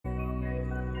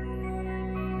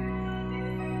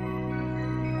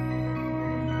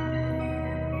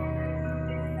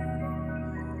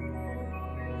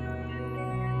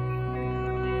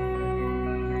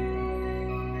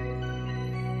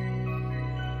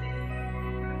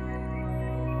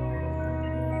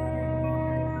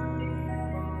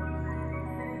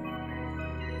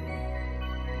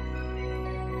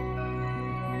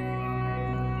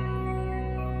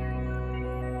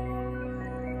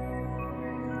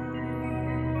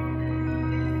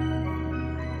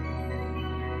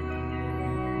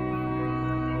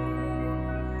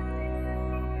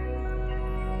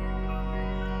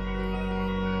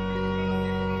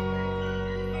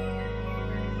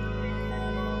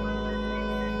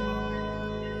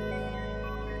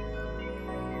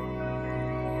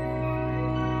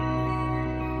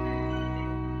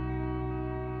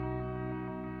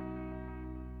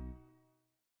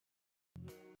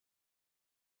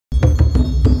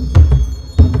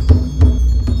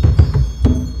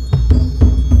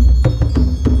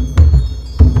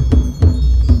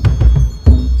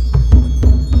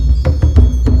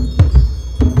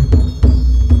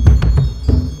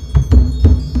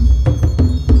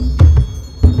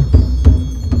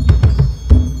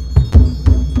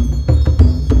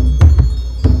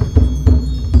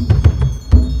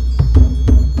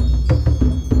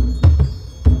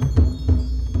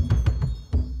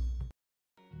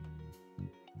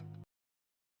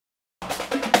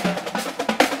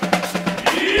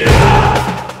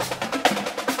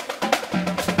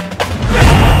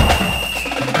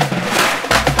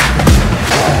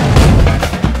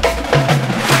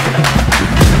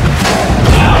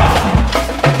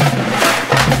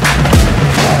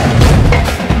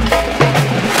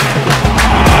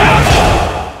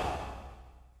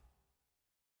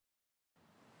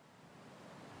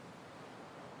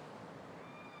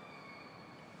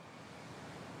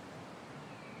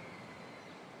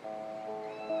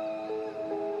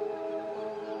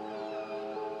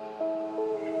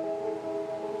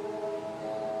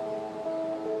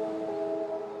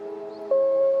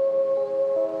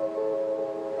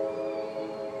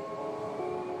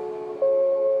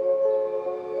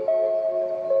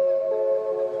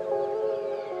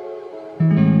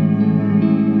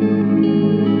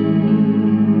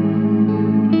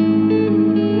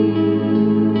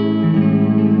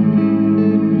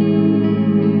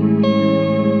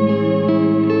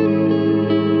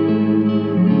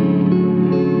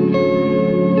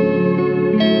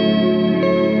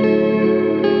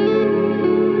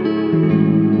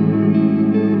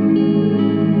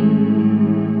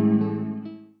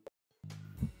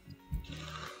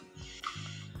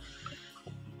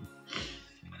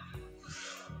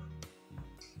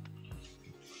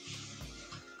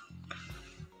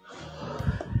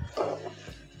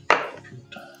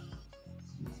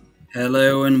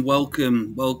Hello and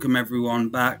welcome everyone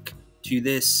back to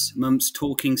this month's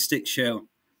Talking Stick Show.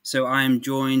 So I am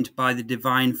joined by the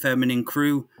Divine Feminine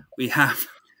crew. We have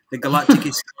the Galactic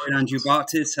Historian Andrew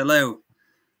Bartzis. Hello.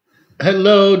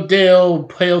 Hello, Dale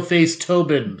Paleface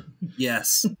Tobin.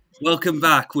 Yes. Welcome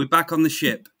back. We're back on the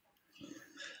ship.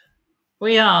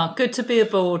 We are. Good to be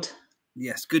aboard.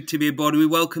 Yes, good to be aboard. We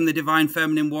welcome the Divine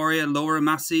Feminine warrior, Laura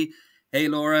Massey. Hey,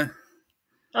 Laura.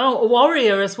 Oh, a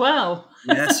warrior as well.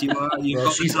 Yes, you are.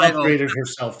 She's upgraded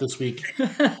herself this week.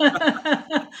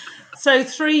 So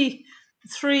three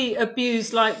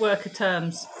abused light worker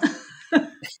terms.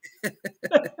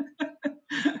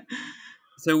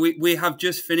 So we have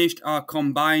just finished our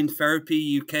combined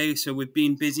therapy UK. So we've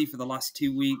been busy for the last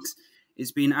 2 weeks.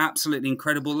 It's been absolutely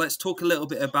incredible. Let's talk a little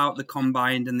bit about the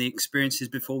combined and the experiences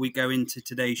before we go into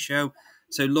today's show.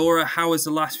 So Laura, how has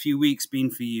the last few weeks been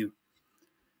for you?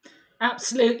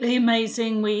 Absolutely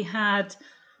amazing. We had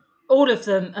all of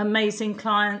them amazing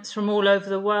clients from all over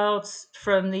the world,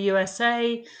 from the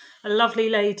USA. A lovely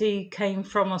lady came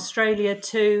from Australia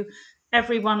too.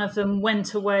 Every one of them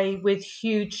went away with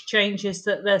huge changes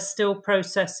that they're still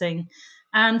processing.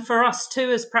 And for us too,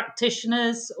 as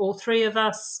practitioners, all three of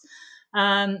us,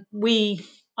 I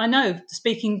know,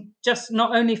 speaking just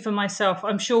not only for myself,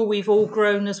 I'm sure we've all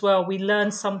grown as well. We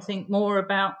learned something more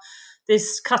about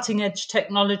this cutting edge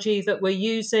technology that we're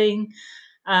using,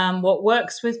 what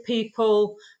works with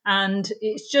people. And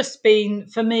it's just been,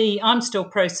 for me, I'm still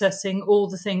processing all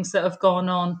the things that have gone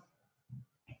on.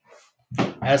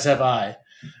 As have I.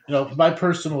 You know, my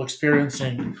personal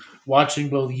experiencing watching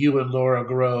both you and Laura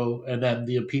grow, and then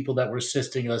the people that were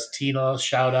assisting us. Tina,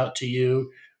 shout out to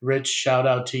you. Rich, shout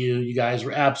out to you. You guys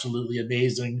were absolutely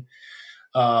amazing.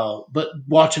 But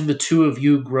watching the two of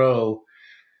you grow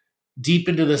deep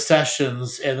into the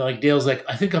sessions, and like Dale's like,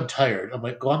 I think I'm tired. I'm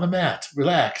like, go on the mat,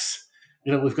 relax.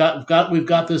 You know, we've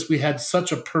got this. We had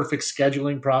such a perfect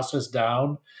scheduling process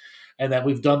down, and that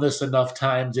we've done this enough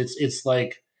times. It's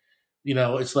like, you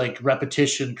know, it's like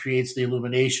repetition creates the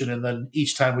illumination, and then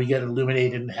each time we get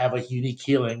illuminated and have a unique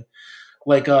healing.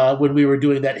 Like when we were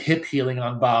doing that hip healing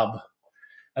on Bob,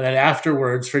 and then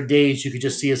afterwards for days you could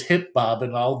just see his hip bob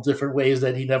in all different ways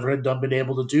that he never had been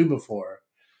able to do before.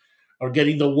 Or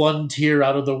getting the one tear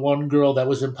out of the one girl that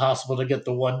was impossible to get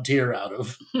the one tear out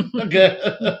of. Okay.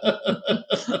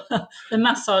 The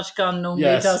massage gun normally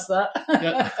does that.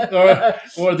 Yeah.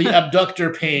 Or the abductor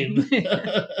pain.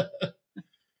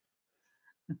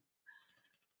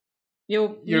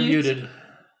 You're muted.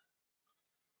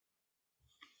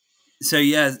 So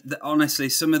yeah, honestly,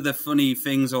 some of the funny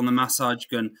things on the massage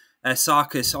gun,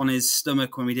 Sarkis on his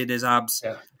stomach when we did his abs,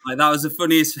 like that was the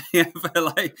funniest thing ever.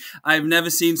 Like I've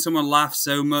never seen someone laugh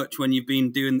so much when you've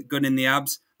been doing the gun in the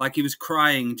abs. Like he was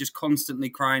crying, just constantly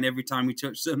crying every time we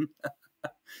touched them.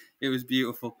 It was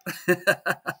beautiful.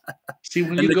 See,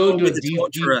 when you go into a deep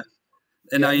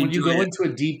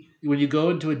when you go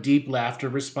into a deep laughter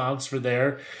response for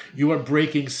there, you are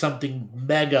breaking something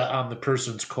mega on the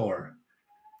person's core.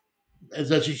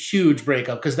 That's a huge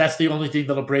breakup, because that's the only thing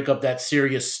that'll break up that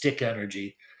serious stick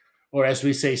energy, or as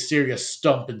we say, serious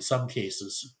stump in some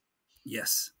cases.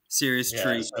 Yes, serious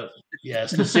tree. So,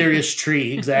 yes, the serious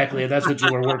tree, exactly. And that's what you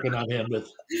were working on him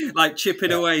with. Like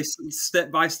chipping away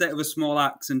step by step with a small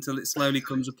axe until it slowly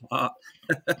comes apart.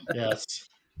 Yes.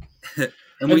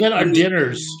 And then our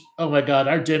dinners. Oh my God,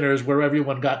 our dinners where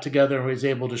everyone got together and was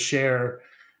able to share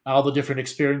all the different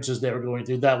experiences they were going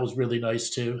through. That was really nice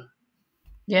too.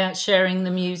 Yeah, sharing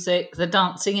the music, the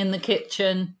dancing in the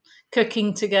kitchen,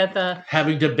 cooking together.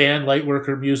 Having to ban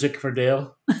lightworker music for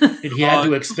Dale. And he had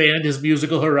to expand his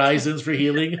musical horizons for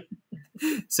healing.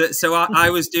 So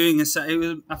I was doing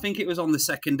I think it was on the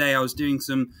second day, I was doing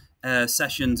some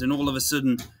sessions, and all of a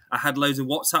sudden I had loads of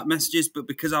WhatsApp messages, but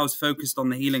because I was focused on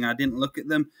the healing, I didn't look at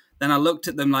them. Then I looked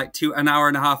at them like an hour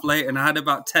and a half later, and I had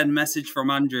about 10 messages from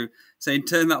Andrew saying,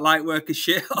 turn that lightworker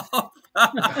shit off.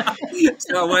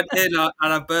 So I went in and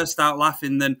I burst out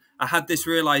laughing. Then I had this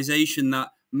realization that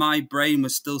my brain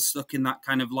was still stuck in that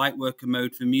kind of lightworker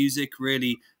mode for music,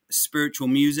 really spiritual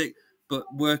music.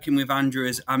 But working with Andrew,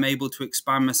 as I'm able to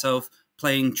expand myself,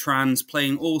 playing trance,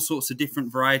 playing all sorts of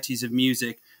different varieties of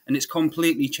music. And it's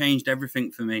completely changed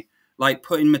everything for me. Like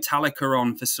putting Metallica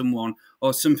on for someone,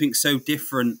 or something so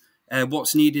different,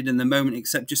 what's needed in the moment,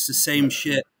 except just the same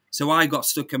shit. So I got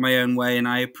stuck in my own way, and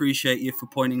I appreciate you for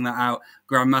pointing that out,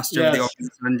 Grandmaster of the Office,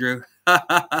 Andrew.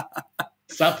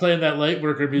 Stop playing that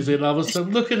lightworker music, and all of a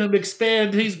sudden, look at him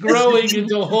expand. He's growing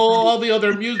into all the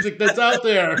other music that's out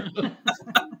there.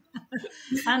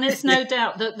 And it's no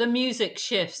doubt that the music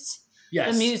shifts.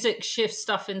 Yes. The music shifts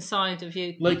stuff inside of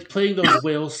you. Like playing those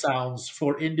whale sounds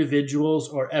for individuals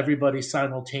or everybody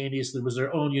simultaneously was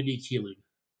their own unique healing.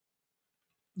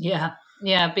 Yeah,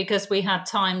 yeah, because we had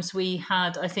times we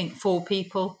had, I think, 4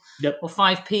 people or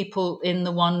 5 people in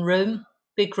the one room,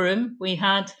 big room. We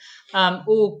had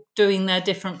all doing their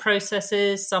different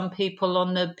processes. Some people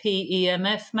on the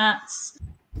PEMF mats,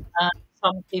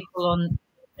 some people on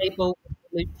the table with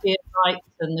the Lucia lights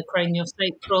and the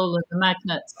craniosacral and the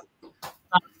magnets.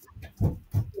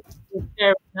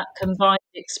 Sharing that combined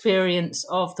experience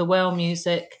of the whale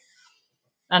music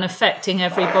and affecting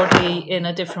everybody in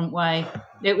a different way.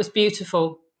 It was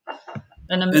beautiful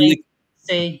and amazing to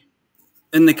see.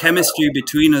 And the chemistry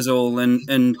between us all,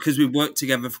 and because we've worked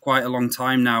together for quite a long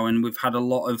time now, and we've had a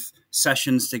lot of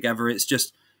sessions together, it's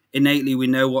just innately we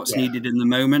know what's needed in the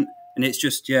moment, and it's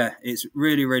just it's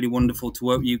really, really wonderful to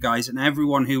work with you guys, and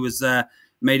everyone who was there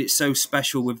made it so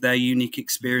special with their unique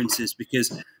experiences,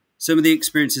 because some of the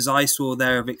experiences I saw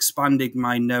there have expanded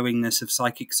my knowingness of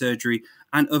psychic surgery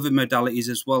and other modalities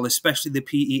as well, especially the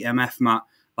PEMF mat.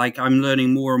 Like, I'm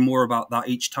learning more and more about that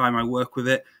each time I work with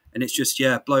it. And it's just,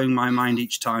 blowing my mind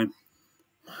each time.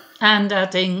 And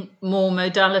adding more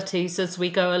modalities as we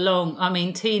go along. I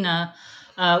mean, Tina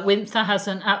Winther has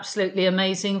an absolutely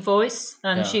amazing voice,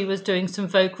 and she was doing some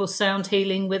vocal sound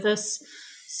healing with us.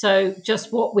 So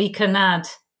just what we can add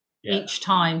each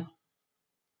time.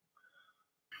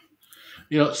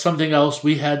 You know, something else,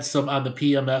 we had some on the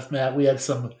PMF mat, we had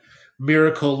some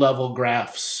miracle level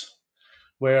graphs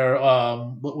where,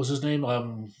 what was his name?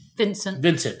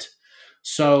 Vincent.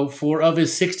 So of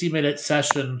his 60-minute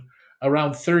session,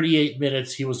 around 38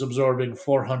 minutes, he was absorbing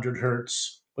 400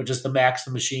 hertz, which is the max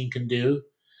the machine can do.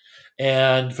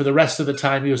 And for the rest of the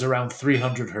time, he was around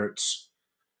 300 hertz,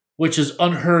 which is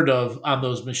unheard of on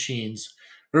those machines.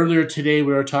 Earlier today,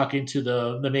 we were talking to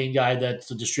the main guy that's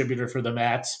the distributor for the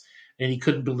mats, and he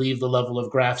couldn't believe the level of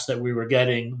graphs that we were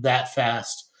getting that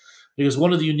fast. Because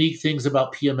one of the unique things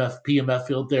about PMF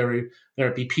field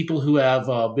therapy, people who have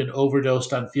been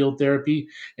overdosed on field therapy,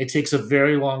 it takes a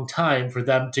very long time for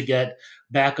them to get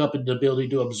back up in the ability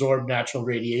to absorb natural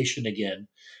radiation again.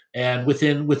 And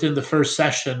within the first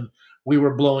session, we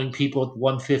were blowing people at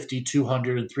 150,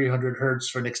 200, and 300 hertz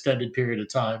for an extended period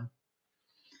of time.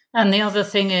 And the other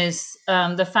thing is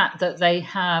the fact that they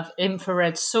have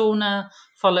infrared sauna,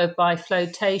 followed by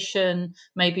flotation,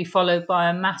 maybe followed by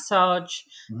a massage,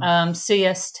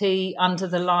 CST under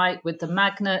the light with the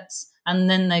magnets, and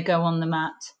then they go on the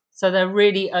mat. So they're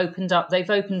really opened up. They've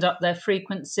opened up their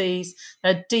frequencies.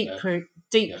 They're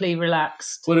deeply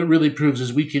relaxed. What it really proves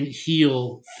is we can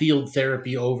heal field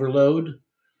therapy overload.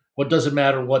 What doesn't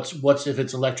matter what's if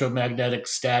it's electromagnetic,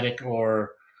 static,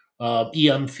 or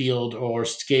EM field or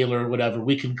scalar, whatever,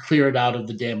 we can clear it out of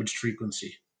the damaged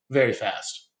frequency very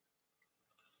fast.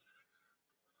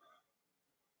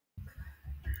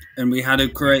 And we had a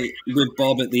great with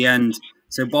Bob at the end.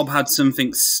 So Bob had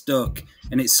something stuck,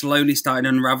 and it slowly started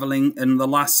unraveling. And the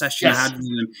last session I had with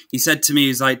him, he said to me,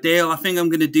 he's like, Dale, I think I'm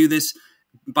going to do this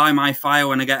by my fire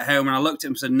when I get home. And I looked at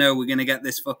him and said, no, we're going to get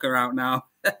this fucker out now.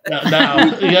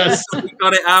 Now, yes. So we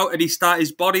got it out, and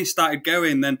his body started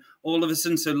going. Then all of a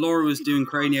sudden, so Laura was doing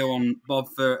cranio on Bob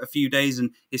for a few days,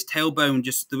 and his tailbone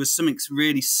there was something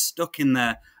really stuck in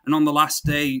there. And on the last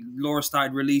day, Laura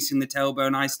started releasing the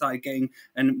tailbone. I started getting,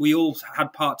 and we all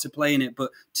had part to play in it. But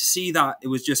to see that, it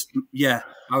was just, I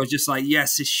was just like,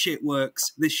 yes, this shit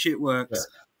works. This shit works.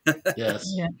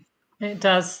 Yes. Yeah, it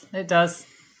does. It does.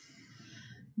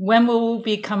 When will we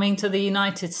be coming to the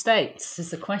United States is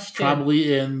the question.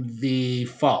 Probably in the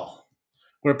fall.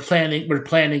 We're planning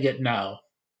it now.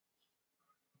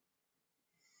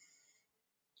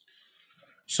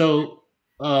 So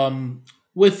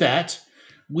with that,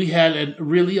 we had a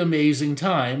really amazing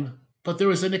time, but there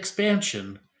was an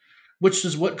expansion, which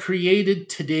is what created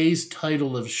today's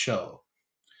title of show.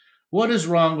 What is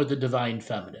wrong with the divine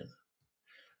feminine?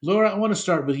 Laura, I want to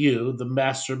start with you, the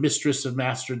mistress of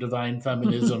master divine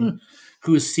feminism,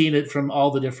 who has seen it from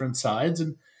all the different sides.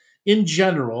 And in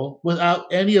general, without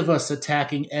any of us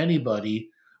attacking anybody,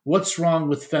 what's wrong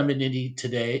with femininity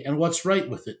today and what's right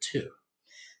with it too?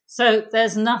 So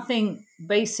there's nothing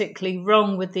basically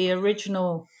wrong with the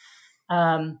original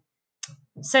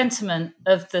sentiment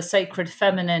of the sacred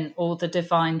feminine or the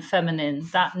divine feminine,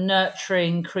 that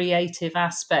nurturing, creative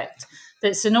aspect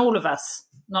that's in all of us,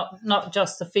 not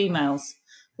just the females.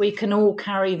 We can all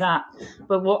carry that.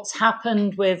 But what's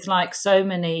happened with like so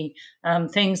many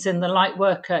things in the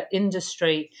lightworker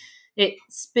industry,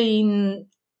 it's been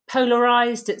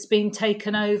polarized, it's been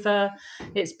taken over,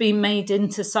 it's been made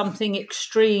into something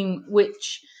extreme,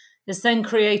 which has then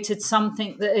created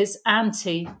something that is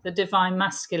anti the divine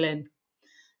masculine.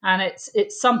 And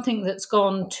it's something that's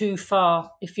gone too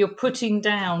far. If you're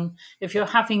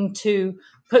having to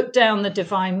put down the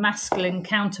divine masculine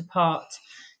counterpart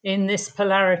in this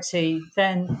polarity,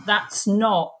 then that's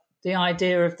not the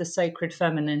idea of the sacred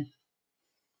feminine.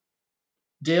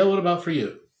 Dale, what about for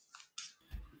you?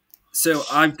 So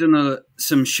I've done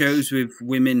some shows with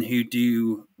women who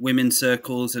do women's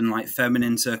circles and like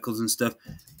feminine circles and stuff.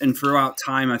 And throughout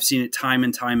time, I've seen it time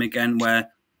and time again where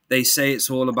they say it's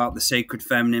all about the sacred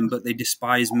feminine, but they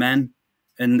despise men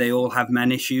and they all have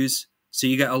men issues. So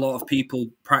you get a lot of people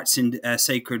practicing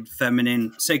sacred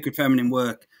feminine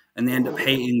work and they end up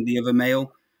hating the other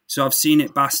male. So I've seen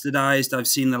it bastardized. I've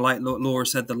seen like Laura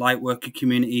said, the light worker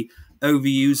community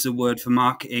overuse the word for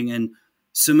marketing, and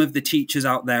some of the teachers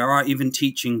out there aren't even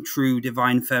teaching true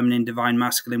divine feminine, divine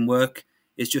masculine work.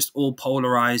 It's just all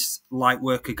polarized light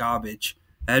worker garbage.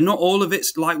 Not all of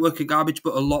it's light worker garbage,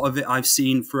 but a lot of it I've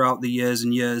seen throughout the years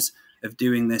and years of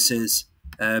doing this is.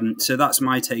 So that's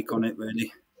my take on it,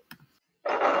 really.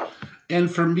 And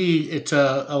for me, it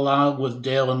along with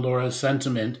Dale and Laura's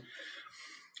sentiment,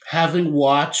 having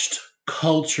watched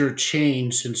culture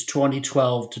change since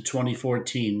 2012 to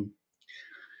 2014,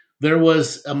 there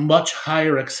was a much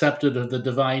higher acceptance of the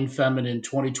divine feminine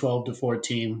 2012 to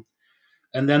 14.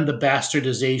 And then the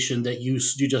bastardization that you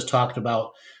just talked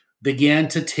about began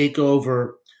to take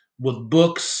over with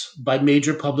books by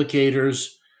major publicators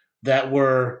that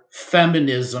were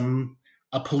feminism,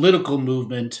 a political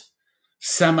movement,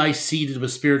 semi-seeded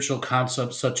with spiritual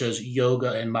concepts such as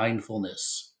yoga and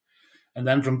mindfulness. And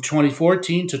then from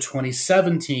 2014 to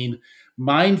 2017,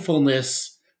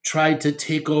 mindfulness tried to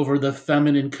take over the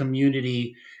feminine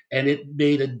community, and it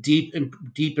made a deep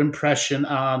impression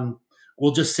on,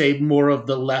 we'll just say, more of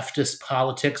the leftist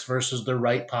politics versus the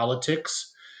right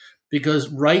politics, because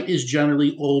right is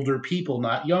generally older people,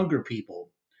 not younger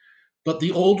people. But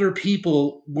the older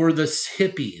people were the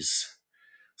hippies.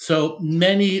 So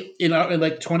many in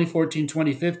like 2014,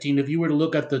 2015, if you were to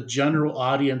look at the general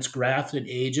audience graph and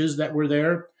ages that were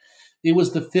there, it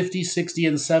was the 50, 60,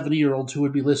 and 70-year-olds who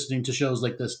would be listening to shows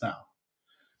like this now.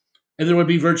 And there would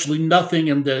be virtually nothing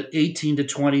in the 18 to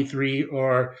 23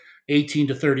 or 18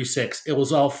 to 36. It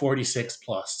was all 46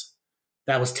 plus.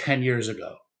 That was 10 years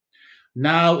ago.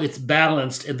 Now it's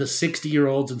balanced, and the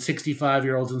 60-year-olds and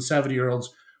 65-year-olds and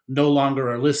 70-year-olds no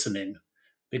longer are listening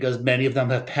because many of them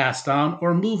have passed on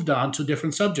or moved on to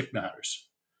different subject matters.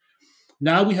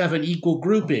 Now we have an equal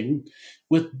grouping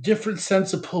with different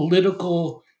sense of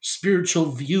political, spiritual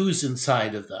views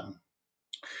inside of them.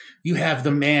 You have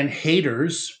the man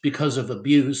haters because of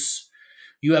abuse.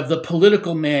 You have the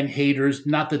political man haters,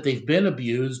 not that they've been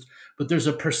abused, but there's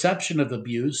a perception of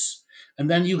abuse. And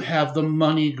then you have the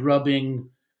money grubbing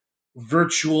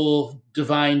virtual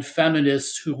divine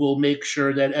feminists who will make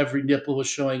sure that every nipple is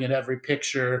showing in every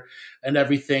picture and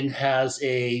everything has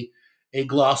a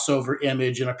gloss over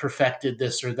image and a perfected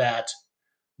this or that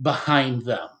behind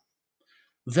them.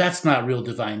 That's not real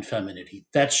divine femininity.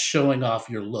 That's showing off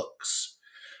your looks.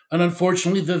 And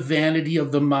unfortunately, the vanity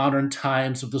of the modern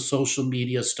times of the social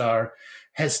media star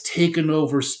has taken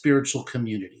over spiritual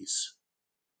communities.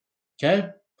 Okay?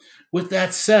 With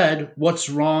that said, what's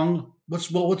wrong?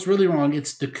 What's really wrong?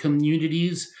 It's the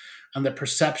communities and the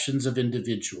perceptions of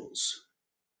individuals.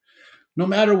 No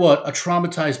matter what, a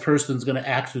traumatized person is going to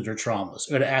act through their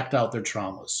traumas or to act out their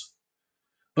traumas.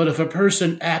 But if a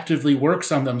person actively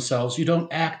works on themselves, you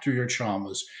don't act through your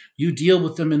traumas. You deal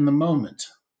with them in the moment.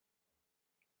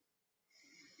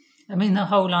 I mean, the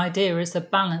whole idea is the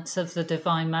balance of the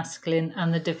divine masculine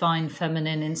and the divine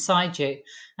feminine inside you.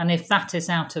 And if that is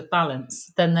out of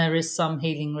balance, then there is some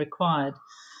healing required.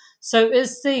 So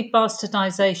is the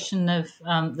bastardization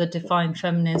of the divine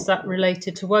feminine, is that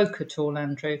related to woke at all,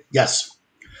 Andrew? Yes.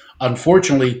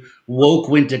 Unfortunately, woke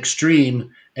went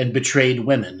extreme and betrayed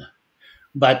women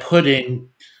by putting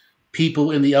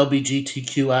people in the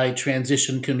LGBTQI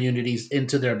transition communities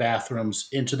into their bathrooms,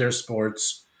 into their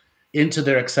sports, into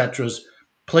their et ceteras,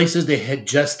 places they had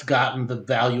just gotten the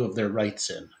value of their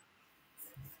rights in,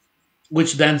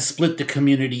 which then split the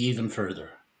community even further.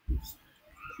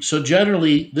 So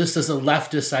generally, this is a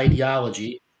leftist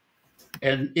ideology,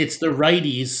 and it's the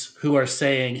righties who are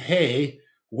saying, hey,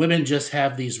 women just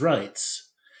have these rights.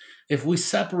 If we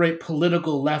separate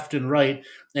political left and right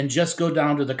and just go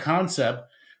down to the concept,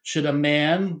 should a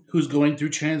man who's going through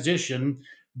transition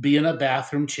be in a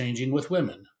bathroom changing with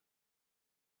women?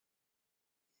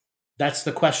 That's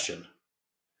the question.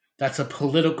 That's a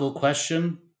political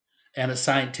question and a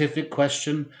scientific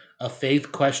question, a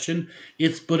faith question.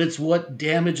 But it's what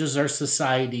damages our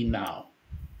society now.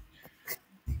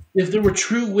 If there were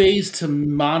true ways to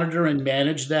monitor and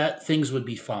manage that, things would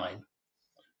be fine.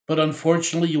 But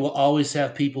unfortunately, you will always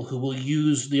have people who will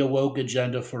use the woke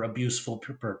agenda for abuseful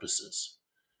purposes.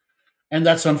 And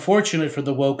that's unfortunate for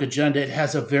the woke agenda. It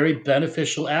has a very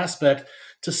beneficial aspect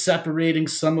to separating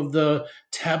some of the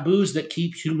taboos that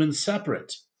keep humans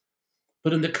separate.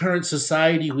 But in the current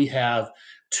society we have,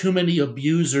 too many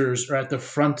abusers are at the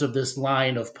front of this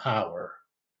line of power.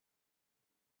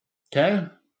 Okay?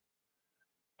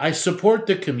 I support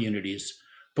the communities,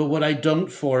 but what I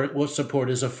don't support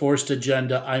is a forced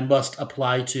agenda I must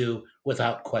apply to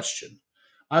without question.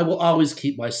 I will always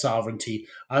keep my sovereignty.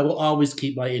 I will always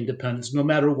keep my independence, no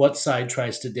matter what side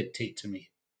tries to dictate to me.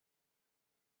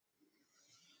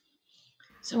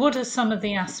 So, what are some of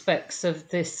the aspects of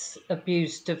this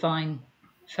abused divine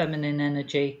feminine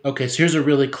energy? Okay, so here's a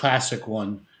really classic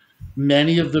one.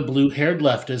 Many of the blue-haired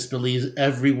leftists believe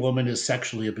every woman is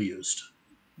sexually abused.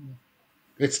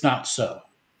 It's not so.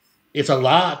 It's a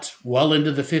lot, well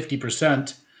into the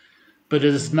 50%, but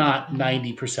it is not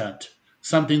 90%.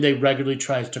 Something they regularly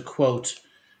try to quote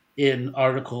in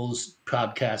articles,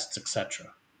 podcasts,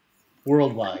 etc.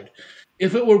 Worldwide.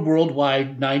 If it were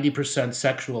worldwide 90%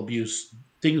 sexual abuse,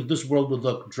 this world would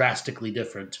look drastically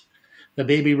different. The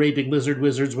baby raping lizard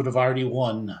wizards would have already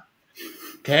won.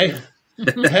 Okay?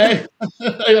 Okay?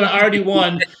 They would have already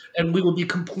won, and we would be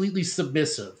completely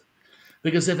submissive.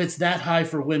 Because if it's that high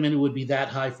for women, it would be that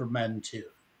high for men too.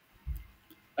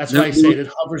 That's why I say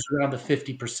it hovers around the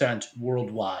 50%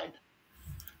 worldwide.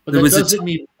 But that doesn't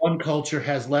mean one culture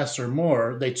has less or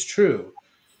more. That's true.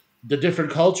 The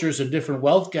different cultures and different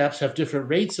wealth gaps have different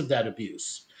rates of that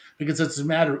abuse because it's a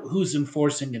matter of who's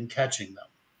enforcing and catching them.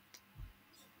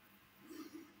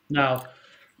 Now,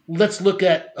 let's look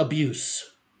at abuse.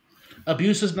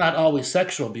 Abuse is not always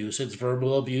sexual abuse. It's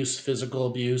verbal abuse, physical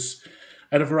abuse,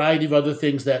 and a variety of other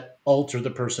things that alter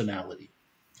the personality.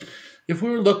 If we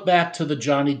were to look back to the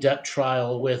Johnny Depp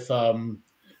trial with Amber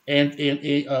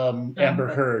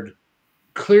Heard,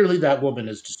 clearly that woman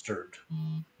is disturbed.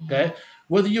 Okay?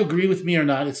 Whether you agree with me or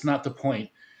not, it's not the point.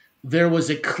 There was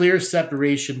a clear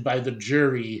separation by the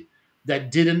jury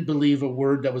that didn't believe a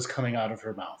word that was coming out of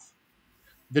her mouth.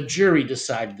 The jury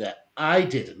decided that. I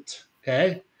didn't.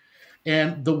 Okay?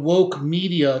 And the woke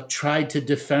media tried to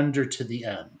defend her to the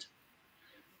end.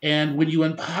 And when you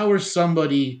empower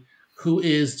somebody who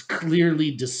is clearly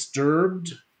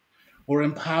disturbed, or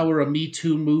empower a Me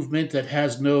Too movement that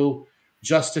has no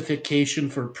justification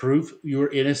for proof,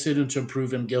 you're innocent until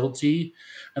proven guilty,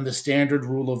 and the standard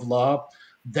rule of law,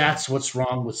 that's what's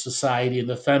wrong with society and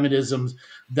the feminisms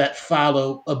that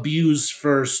follow abuse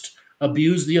first,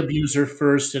 abuse the abuser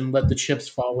first, and let the chips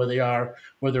fall where they are,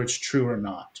 whether it's true or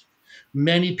not.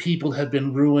 Many people have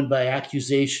been ruined by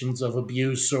accusations of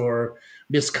abuse or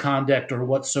misconduct or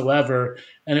whatsoever,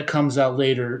 and it comes out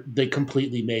later they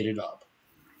completely made it up.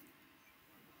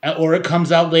 Or it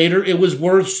comes out later it was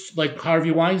worse, like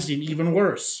Harvey Weinstein, even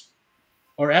worse,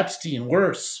 or Epstein,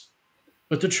 worse.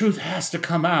 But the truth has to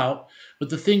come out. But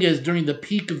the thing is, during the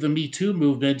peak of the Me Too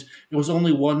movement, it was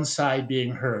only one side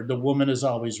being heard. The woman is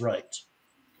always right.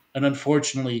 And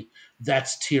unfortunately,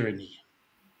 that's tyranny.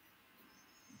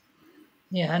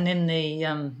 Yeah, and in the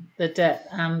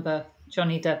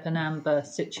Johnny Depp and Amber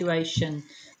situation,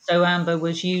 so Amber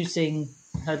was using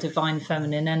her divine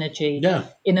feminine energy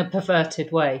in a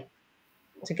perverted way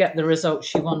to get the results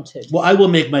she wanted. Well, I will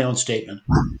make my own statement.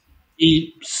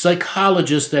 The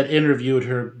psychologist that interviewed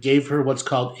her gave her what's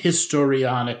called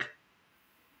histrionic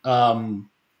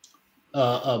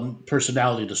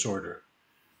personality disorder,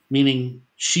 meaning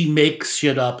she makes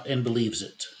shit up and believes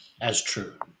it as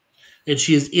true. And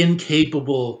she is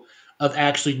incapable of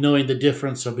actually knowing the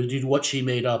difference between what she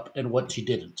made up and what she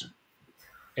didn't.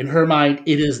 In her mind,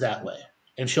 it is that way.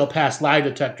 And she'll pass lie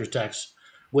detector tests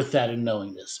with that in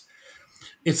knowing this.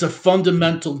 It's a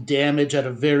fundamental damage at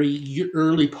a very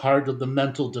early part of the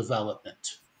mental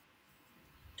development.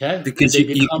 Okay? Because they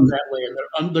become that way,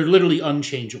 and they're literally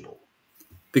unchangeable.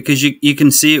 Because you can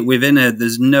see it within her.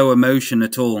 There's no emotion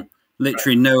at all.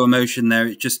 Literally no emotion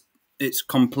there. It's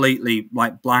completely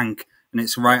like blank. And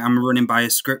it's right, I'm running by a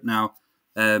script now.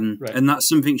 And that's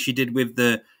something she did with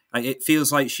it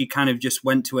feels like she kind of just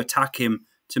went to attack him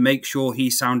to make sure he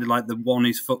sounded like the one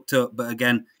who's fucked up. But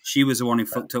again, she was the one who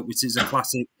fucked up, which is a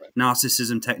classic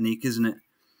narcissism technique, isn't it?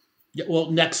 Yeah, well,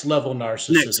 next level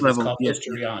narcissism. Next level, it's called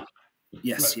histrionic.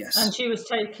 Yes, yes. And she was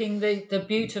taking the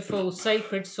beautiful,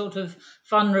 sacred sort of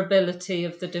vulnerability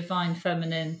of the divine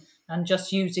feminine and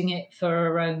just using it for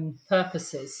her own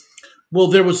purposes. Well,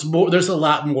 there's a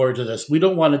lot more to this. We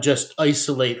don't want to just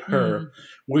isolate her.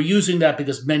 We're using that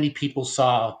because many people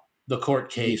saw the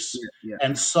court case, Yeah.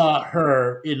 and saw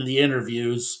her in the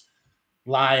interviews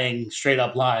lying, straight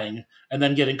up lying, and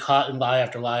then getting caught in lie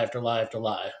after lie after lie after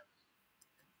lie.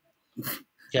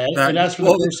 Okay? And as for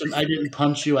the person, I didn't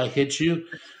punch you, I hit you,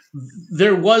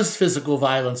 there was physical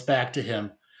violence back to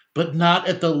him, but not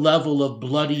at the level of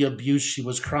bloody abuse she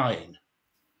was crying.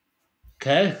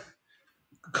 Okay?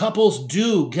 Couples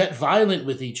do get violent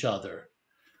with each other,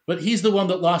 but he's the one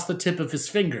that lost the tip of his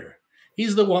finger.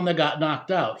 He's the one that got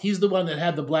knocked out. He's the one that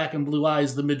had the black and blue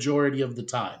eyes the majority of the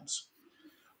times.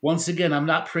 Once again, I'm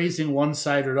not praising one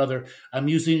side or other. I'm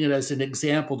using it as an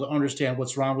example to understand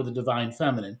what's wrong with the divine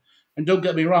feminine. And don't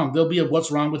get me wrong, there'll be a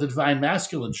what's wrong with the divine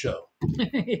masculine show.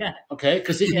 Yeah. Okay?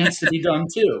 Because it needs to be done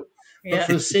too. But Yeah.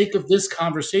 for the sake of this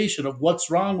conversation of what's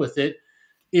wrong with it,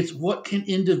 it's what can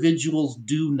individuals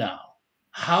do now?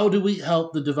 How do we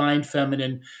help the divine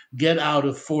feminine get out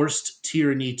of forced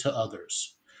tyranny to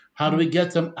others? How do we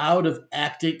get them out of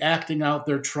acting out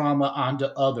their trauma onto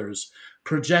others,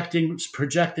 projecting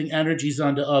energies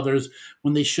onto others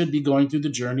when they should be going through the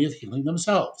journey of healing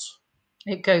themselves?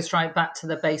 It goes right back to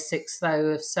the basics, though,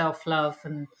 of self-love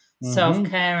and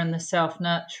self-care and the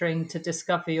self-nurturing to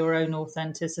discover your own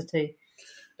authenticity.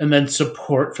 And then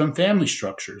support from family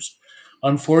structures.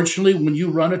 Unfortunately, when you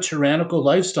run a tyrannical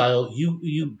lifestyle,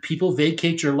 you people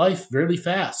vacate your life really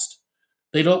fast.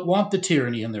 They don't want the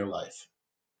tyranny in their life.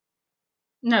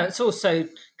 No, it's also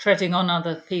treading on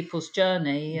other people's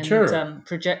journey and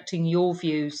projecting your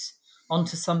views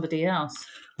onto somebody else.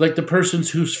 Like the person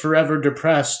who's forever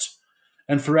depressed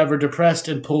and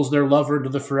pulls their lover into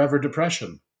the forever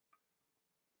depression.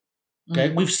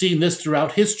 Okay, we've seen this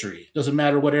throughout history. Doesn't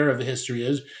matter what era the history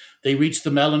is. They reach the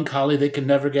melancholy they can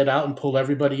never get out and pull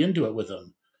everybody into it with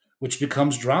them, which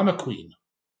becomes drama queen.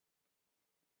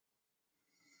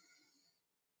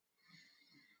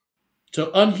 So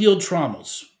unhealed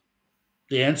traumas.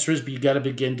 The answer is you got to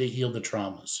begin to heal the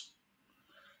traumas.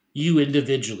 You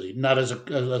individually, not as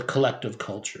a collective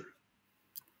culture.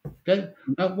 Okay?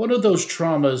 Now, one of those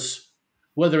traumas,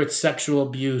 whether it's sexual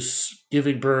abuse,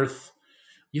 giving birth,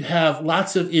 you have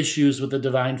lots of issues with the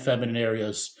divine feminine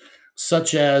areas,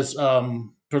 such as,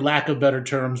 for lack of better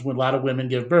terms, when a lot of women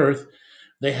give birth,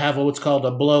 they have what's called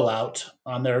a blowout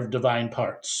on their divine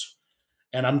parts.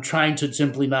 And I'm trying to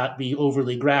simply not be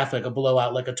overly graphic, a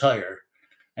blowout like a tire.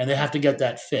 And they have to get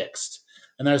that fixed.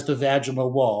 And there's the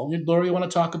vaginal wall. Laura, you want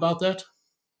to talk about that?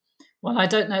 Well, I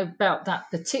don't know about that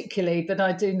particularly, but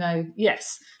I do know,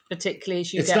 yes, particularly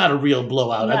as you It's not a real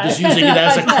blowout. No. I'm just using it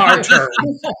as a car term.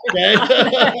 Okay?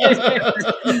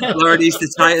 Laura needs to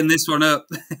tighten this one up.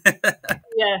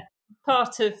 Yeah,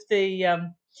 part of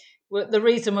the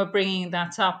reason we're bringing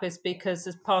that up is because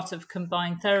as part of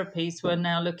combined therapies, we're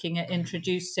now looking at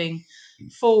introducing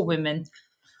for women,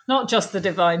 not just the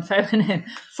divine feminine,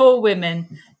 for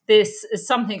women, this is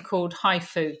something called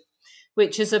HIFU,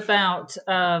 which is about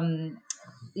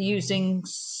using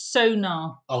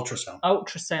sonar,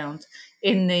 ultrasound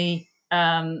in the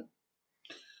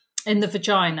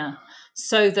vagina,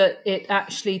 so that it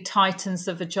actually tightens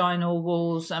the vaginal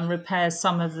walls and repairs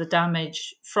some of the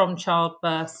damage from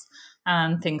childbirth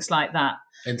and things like that.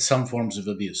 And some forms of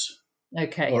abuse.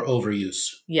 Okay. Or overuse.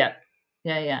 Yeah.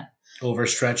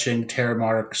 Overstretching, tear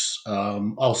marks.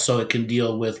 Also, it can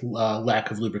deal with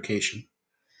lack of lubrication.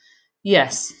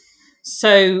 Yes.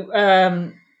 So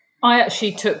I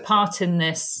actually took part in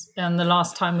this, and the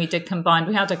last time we did combined,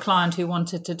 we had a client who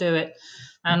wanted to do it,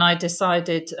 and I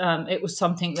decided it was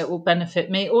something that will benefit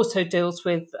me. It also deals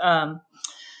with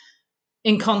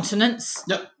incontinence.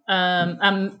 Yep.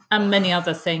 And many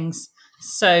other things.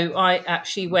 So I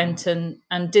actually went and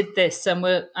did this, and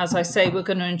as I say, we're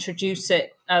going to introduce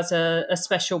it as a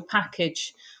special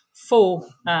package for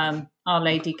our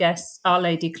lady guests, our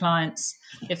lady clients,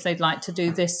 if they'd like to do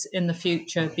this in the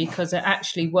future, because it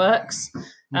actually works.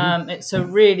 It's a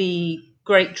really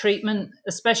great treatment,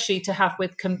 especially to have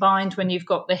with combined when you've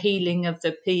got the healing of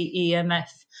the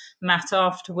PEMF mat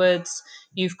afterwards,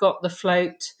 you've got the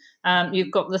float.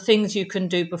 You've got the things you can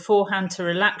do beforehand to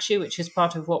relax you, which is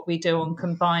part of what we do on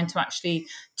Combine, to actually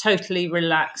totally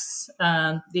relax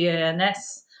the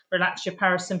ANS, relax your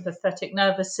parasympathetic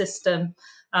nervous system,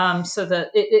 so that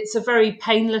it's a very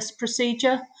painless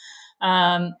procedure,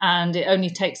 and it only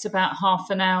takes about half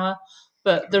an hour,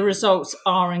 but the results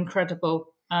are incredible.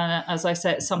 As I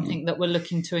say, it's something that we're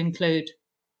looking to include.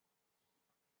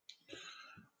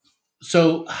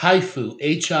 So HIFU,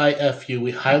 HIFU,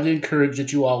 we highly encourage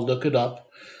that you all look it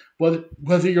up.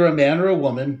 Whether you're a man or a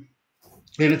woman,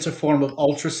 and it's a form of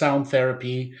ultrasound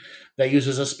therapy that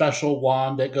uses a special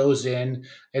wand that goes in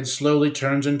and slowly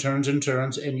turns and turns and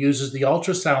turns and uses the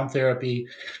ultrasound therapy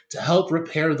to help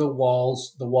repair the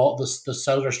walls, the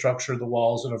cellular structure of the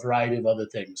walls, and a variety of other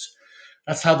things.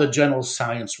 That's how the general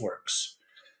science works.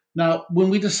 Now, when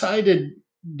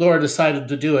Laura decided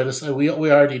to do it, we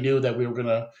already knew that we were going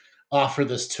to offer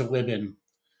this to women.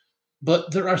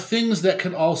 But there are things that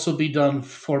can also be done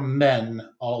for men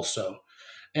also.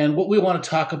 And what we want to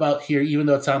talk about here, even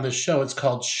though it's on this show, it's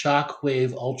called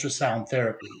shockwave ultrasound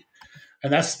therapy.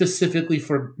 And that's specifically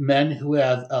for men who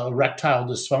have erectile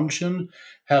dysfunction,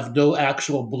 have no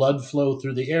actual blood flow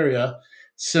through the area.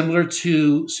 Similar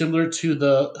to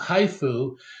the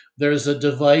HIFU, there's a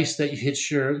device that hits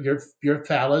your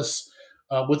phallus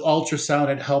with ultrasound.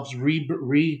 It helps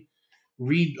rebuild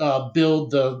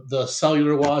the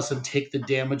cellular walls and take the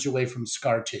damage away from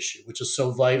scar tissue, which is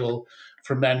so vital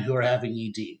for men who are having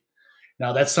ED.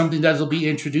 Now, that's something that will be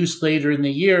introduced later in the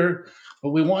year,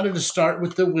 but we wanted to start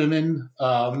with the women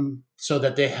so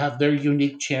that they have their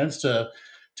unique chance to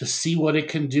see what it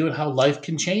can do and how life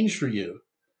can change for you.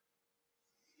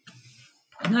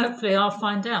 And hopefully I'll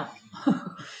find out.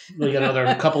 We got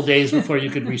another couple days before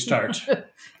you could restart.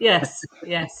 Yes.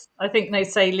 I think they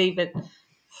say leave it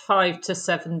 5 to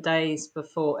 7 days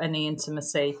before any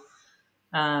intimacy.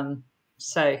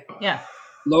 So, yeah.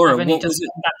 Laura, I've only what just was it?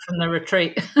 come back from the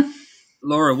retreat.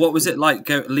 Laura, what was it like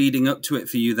leading up to it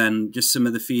for you then? Just some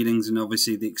of the feelings and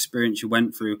obviously the experience you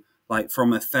went through, like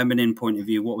from a feminine point of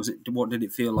view, what was it? What did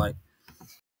it feel like?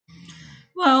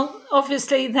 Well,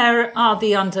 obviously there are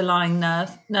the underlying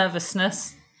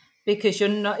nervousness, because you're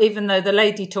not, even though the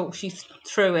lady talks you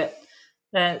through it,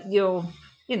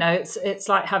 it's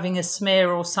like having a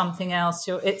smear or something else.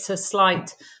 It's a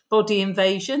slight body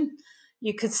invasion,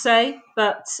 you could say.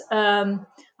 But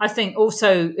I think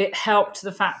also it helped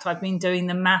the fact I've been doing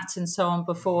the mat and so on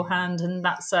beforehand, and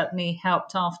that certainly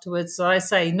helped afterwards. So I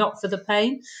say not for the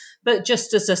pain, but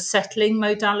just as a settling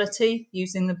modality,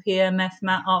 using the PMF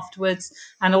mat afterwards,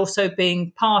 and also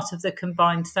being part of the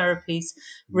combined therapies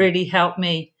really helped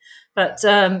me. But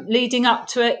leading up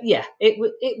to it,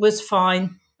 it was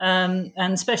fine. And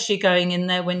especially going in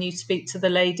there when you speak to the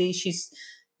lady, she's,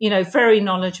 very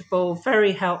knowledgeable,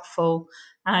 very helpful,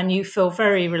 and you feel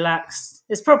very relaxed.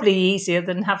 It's probably easier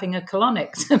than having a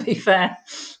colonic, to be fair.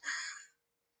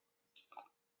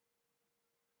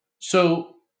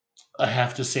 So I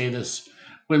have to say this.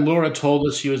 When Laura told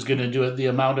us she was going to do it, the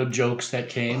amount of jokes that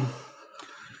came,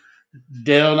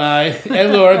 Dale and I,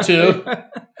 and Laura too,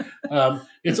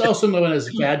 it's also known as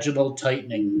vaginal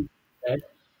tightening. Okay?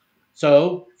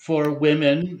 So for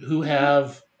women who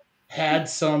have had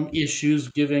some issues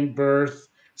giving birth,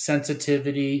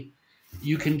 sensitivity,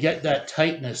 you can get that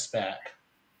tightness back,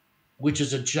 which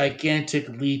is a gigantic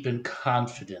leap in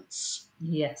confidence.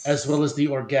 Yes. As well as the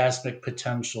orgasmic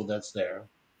potential that's there.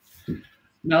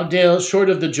 Now, Dale, short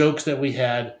of the jokes that we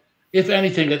had, if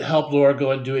anything, it helped Laura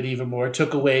go and do it even more. It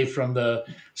took away from the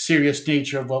serious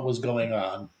nature of what was going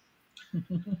on.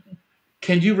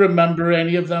 Can you remember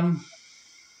any of them?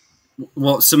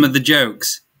 What, some of the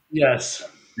jokes? Yes.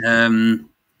 There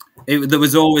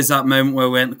was always that moment where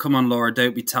we went, "Come on, Laura,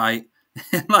 don't be tight."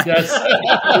 Yes.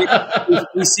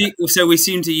 we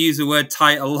seem to use the word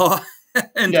tight a lot.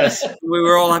 And yes. We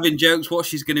were all having jokes what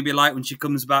she's going to be like when she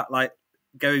comes back, like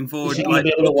going forward. Like,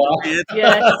 be able to walk?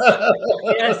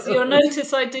 Yes. You'll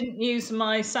notice I didn't use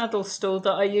my saddle stool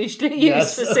that I usually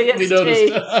use for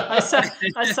CST. I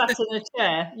sat in a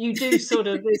chair. You do sort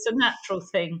of, it's a natural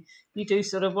thing. You do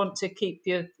sort of want to keep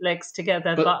your legs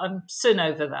together, but I'm soon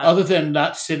over that. Other than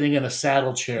not sitting in a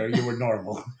saddle chair, you were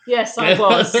normal. Yes, I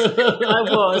was.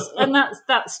 And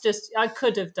that's just, I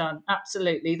could have done,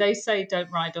 absolutely. They say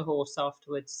don't ride a horse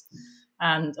afterwards.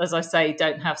 And as I say,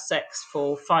 don't have sex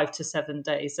for 5 to 7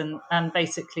 days. And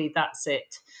basically that's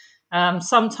it.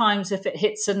 Sometimes if it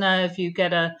hits a nerve, you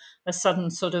get a sudden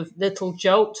sort of little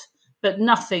jolt, but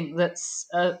nothing that's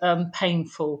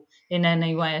painful in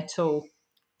any way at all.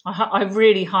 I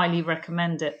really highly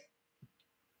recommend it.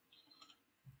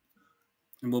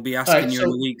 And we'll be asking you in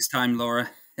a week's time,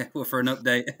 Laura, for an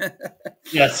update.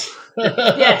 Yes.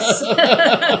 Yes.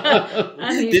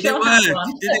 Did it work?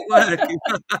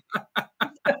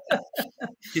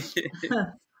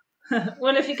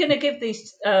 Well, if you're going to give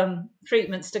these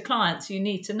treatments to clients, you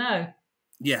need to know.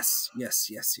 Yes.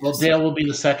 Well, Dale will be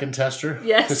the second tester.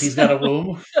 Yes. Because he's got a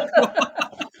womb.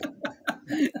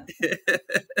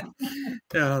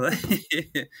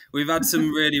 We've had some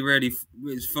really, really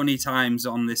funny times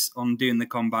on doing the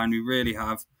combine. We really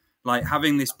have. Like,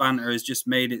 having this banter has just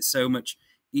made it so much,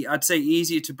 I'd say,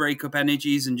 easier to break up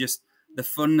energies, and just the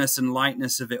funness and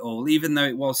lightness of it all. Even though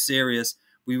it was serious,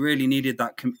 we really needed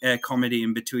that comedy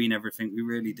in between everything. We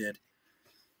really did.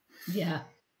 Yeah.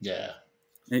 Yeah.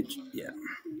 Yeah.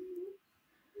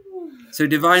 So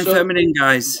divine feminine,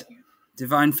 guys.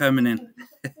 Divine feminine.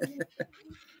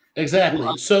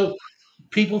 Exactly. So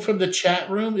people from the chat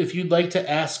room, if you'd like to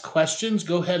ask questions,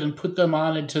 go ahead and put them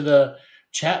on into the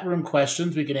chat room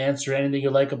questions. We can answer anything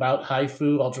you like about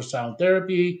HIFU, ultrasound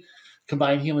therapy,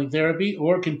 combined healing therapy,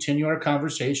 or continue our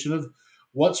conversation of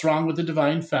what's wrong with the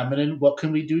divine feminine, what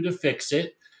can we do to fix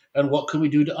it, and what can we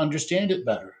do to understand it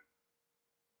better.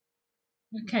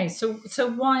 Okay, so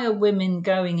why are women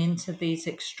going into these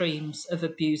extremes of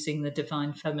abusing the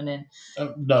divine feminine?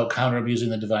 No, counter abusing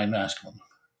the divine masculine.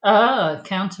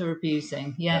 Counter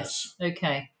abusing. Yes.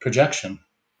 Okay. Projection.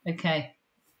 Okay.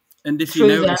 And if through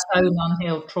you notice, their own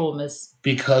unhealed traumas.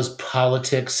 Because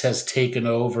politics has taken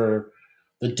over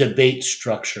the debate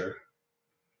structure.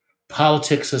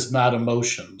 Politics is not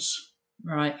emotions.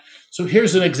 Right. So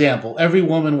here's an example. Every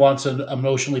woman wants an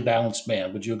emotionally balanced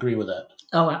man. Would you agree with that?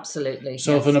 Oh, absolutely.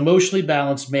 So yes. If an emotionally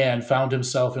balanced man found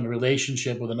himself in a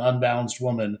relationship with an unbalanced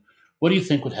woman, what do you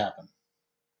think would happen?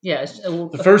 Yes.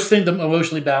 The first thing the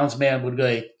emotionally balanced man would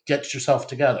go, get yourself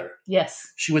together.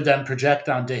 Yes. She would then project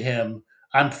onto him,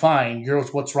 I'm fine.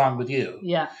 What's wrong with you?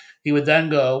 Yeah. He would then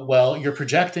go, well, you're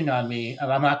projecting on me,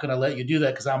 and I'm not going to let you do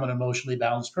that because I'm an emotionally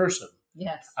balanced person.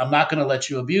 Yes. I'm not going to let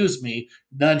you abuse me.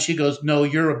 Then she goes, no,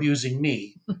 you're abusing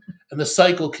me. And the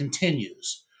cycle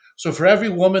continues. So for every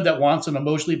woman that wants an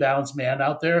emotionally balanced man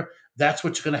out there, that's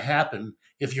what's going to happen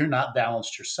if you're not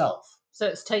balanced yourself. So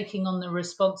it's taking on the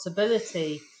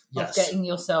responsibility of getting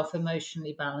yourself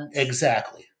emotionally balanced.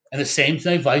 Exactly. And the same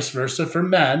thing, vice versa, for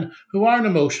men who aren't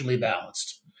emotionally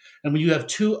balanced. And when you have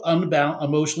two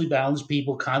emotionally balanced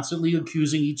people constantly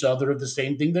accusing each other of the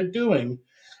same thing they're doing,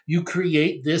 you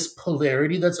create this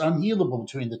polarity that's unhealable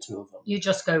between the two of them. You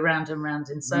just go round and round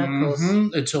in circles.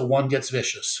 Until one gets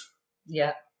vicious.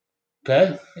 Yeah.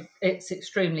 Okay? It's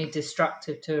extremely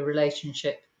destructive to a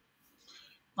relationship.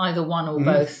 Either one or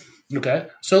both. Okay.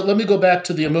 So let me go back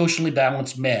to the emotionally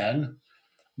balanced man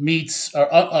meets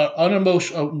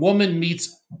a woman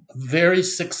meets very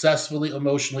successfully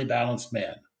emotionally balanced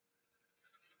man.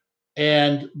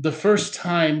 And the first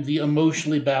time the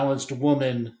emotionally balanced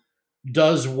woman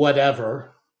does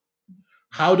whatever,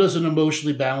 how does an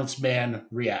emotionally balanced man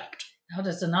react? How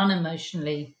does an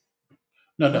unemotionally?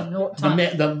 No.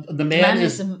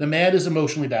 The man is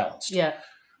emotionally balanced. Yeah.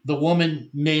 The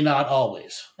woman may not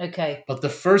always. Okay. But the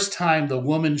first time the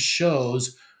woman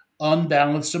shows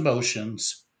unbalanced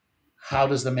emotions, how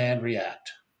does the man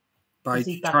react? By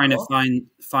trying to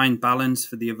find balance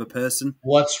for the other person.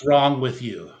 What's wrong with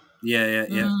you? Yeah.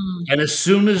 And as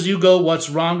soon as you go, what's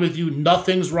wrong with you?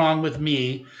 Nothing's wrong with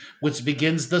me, which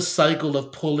begins the cycle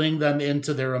of pulling them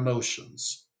into their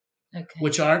emotions,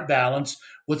 which aren't balanced,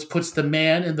 which puts the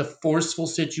man in the forceful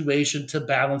situation to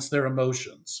balance their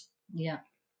emotions. Yeah.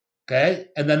 Okay?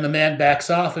 And then the man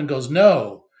backs off and goes,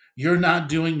 no, you're not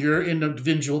doing your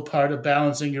individual part of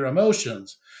balancing your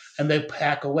emotions. And they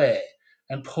pack away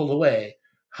and pull away.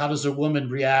 How does a woman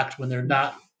react when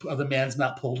the man's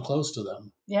not pulled close to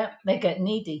them? Yeah, they get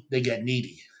needy.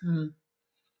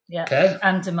 Yeah. Okay.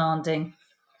 And demanding.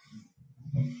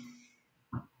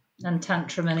 And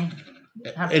tantruming.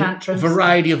 Have tantrums. A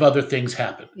variety of other things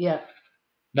happen. Yeah.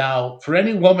 Now, for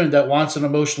any woman that wants an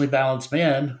emotionally balanced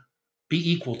man,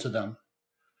 be equal to them.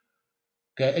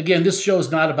 Okay. Again, this show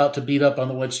is not about to beat up on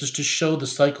the women, it's just to show the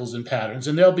cycles and patterns.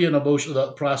 And there'll be an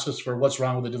emotional process for what's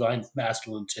wrong with the divine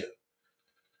masculine too.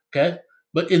 Okay.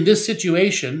 But in this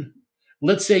situation,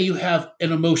 let's say you have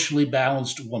an emotionally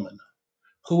balanced woman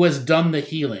who has done the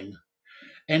healing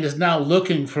and is now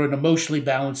looking for an emotionally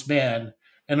balanced man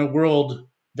in a world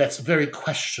that's very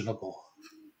questionable.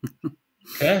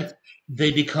 Okay.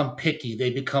 They become picky, they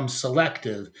become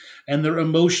selective, and their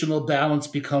emotional balance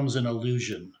becomes an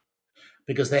illusion.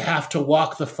 Because they have to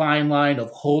walk the fine line of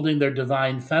holding their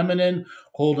divine feminine,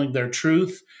 holding their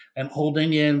truth, and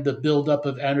holding in the buildup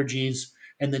of energies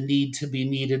and the need to be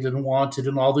needed and wanted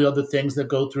and all the other things that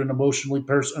go through a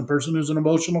person who's an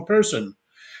emotional person.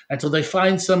 Until they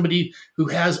find somebody who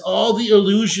has all the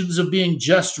illusions of being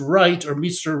just right or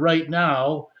Mr. Right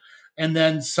now, and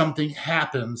then something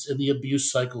happens and the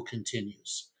abuse cycle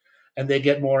continues. And they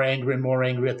get more angry and more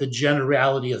angry at the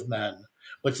generality of men,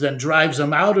 which then drives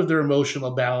them out of their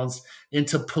emotional balance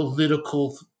into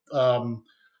political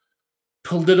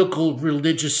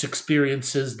religious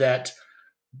experiences that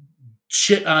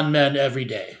shit on men every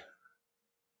day.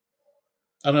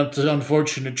 And it's an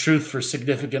unfortunate truth for a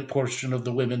significant portion of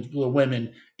the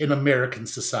women in American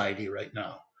society right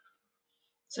now.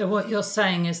 So what you're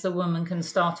saying is the woman can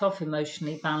start off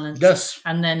emotionally balanced, Yes.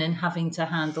 and then in having to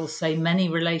handle, say, many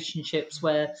relationships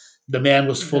where The man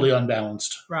was fully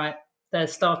unbalanced. Right, they're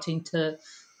starting to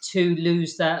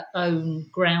lose their own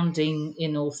grounding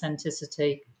in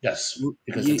authenticity. Yes,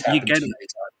 because it's happened too many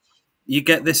times. You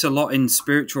get this a lot in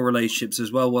spiritual relationships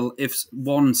as well. Well, if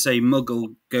one, say,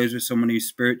 muggle goes with someone who's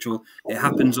spiritual, it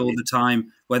happens all the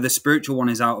time where the spiritual one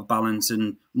is out of balance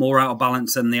and more out of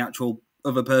balance than the actual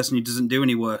other person who doesn't do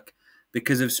any work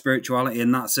because of spirituality.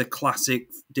 And that's a classic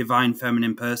divine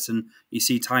feminine person you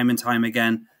see time and time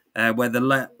again, where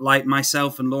like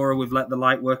myself and Laura, we've let the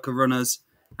light worker run us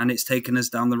and it's taken us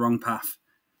down the wrong path.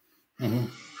 Mm-hmm.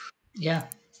 Yeah.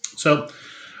 So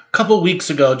a couple of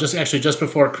weeks ago, just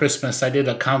before Christmas, I did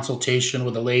a consultation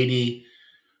with a lady,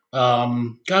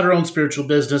 got her own spiritual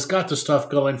business, got the stuff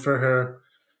going for her.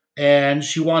 And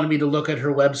she wanted me to look at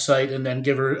her website and then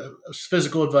give her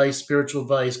physical advice, spiritual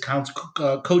advice,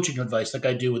 coaching advice like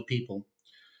I do with people.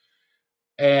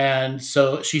 And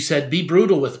so she said, be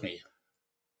brutal with me.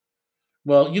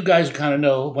 Well, you guys kind of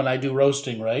know when I do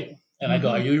roasting, right? And I go,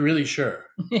 are you really sure?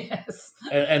 Yes.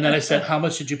 And then I said, how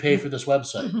much did you pay for this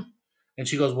website? And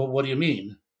she goes, well, what do you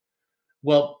mean?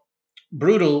 Well,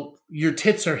 brutal, your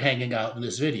tits are hanging out in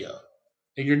this video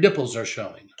and your nipples are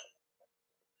showing.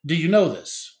 Do you know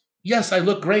this? Yes, I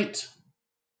look great.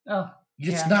 Oh,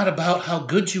 it's not about how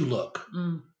good you look.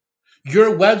 Mm.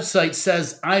 Your website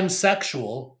says I'm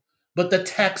sexual, but the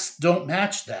texts don't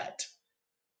match that.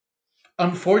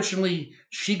 Unfortunately,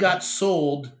 she got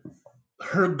sold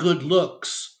her good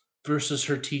looks versus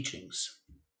her teachings.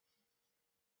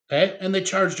 Okay? And they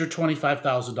charged her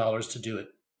 $25,000 to do it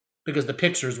because the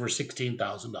pictures were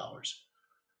 $16,000.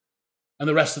 And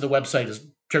the rest of the website is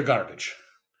pure garbage.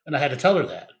 And I had to tell her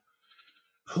that.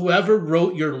 Whoever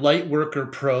wrote your Lightworker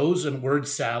prose and word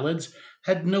salads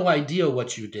had no idea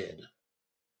what you did.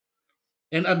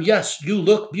 And yes, you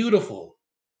look beautiful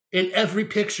in every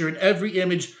picture, in every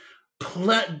image,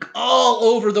 all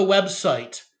over the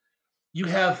website. You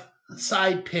have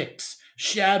side pics,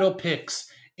 shadow pics,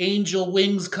 angel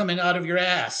wings coming out of your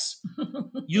ass.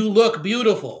 You look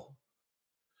beautiful.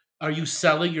 Are you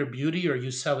selling your beauty or are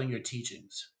you selling your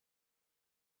teachings?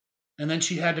 And then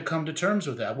she had to come to terms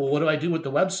with that. Well, what do I do with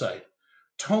the website?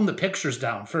 Tone the pictures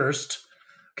down first.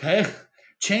 Okay?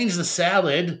 Change the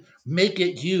salad, make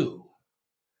it you.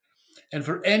 And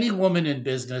for any woman in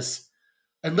business,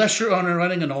 unless you're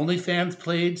running an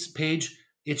OnlyFans page,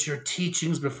 it's your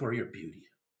teachings before your beauty.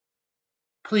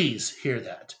 Please hear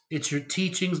that. It's your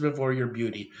teachings before your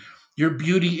beauty. Your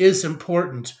beauty is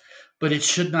important, but it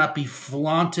should not be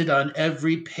flaunted on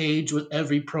every page with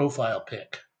every profile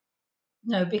pic.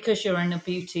 No, because your inner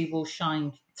beauty will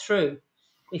shine through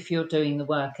if you're doing the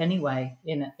work anyway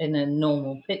in a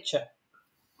normal picture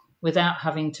without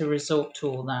having to resort to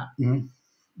all that. Mm-hmm.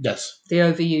 Yes. The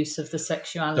overuse of the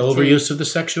sexuality. The overuse of the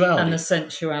sexuality. And the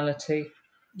sensuality.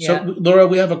 Yeah. So, Laura,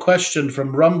 we have a question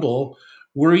from Rumble.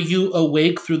 Were you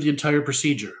awake through the entire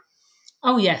procedure?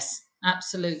 Oh, yes,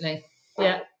 absolutely.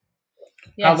 Yeah.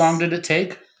 Yes. How long did it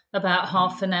take? About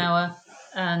half an hour.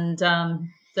 And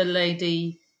the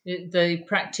lady, the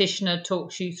practitioner,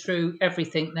 talks you through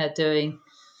everything they're doing.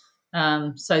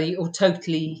 So you're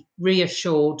totally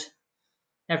reassured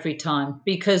every time,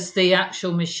 because the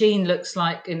actual machine looks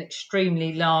like an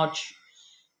extremely large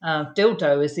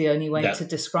dildo is the only way to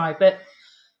describe it.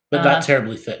 But not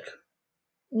terribly thick.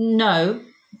 No.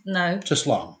 Just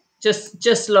long.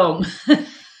 Just long.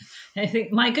 I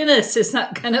think, my goodness, is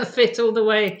that going to fit all the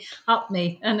way up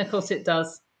me? And of course it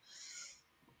does.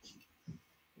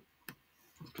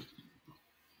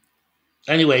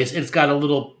 Anyways, it's got a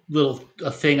little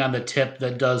thing on the tip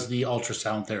that does the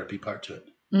ultrasound therapy part to it.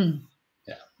 Mm.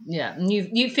 Yeah. Yeah, and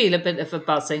you feel a bit of a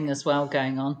buzzing as well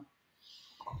going on.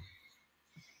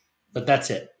 But that's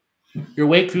it. You're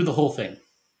awake through the whole thing.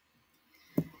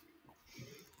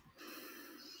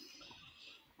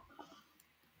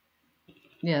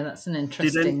 Yeah, that's an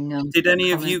interesting. Did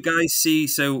any of you guys see?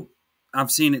 So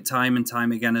I've seen it time and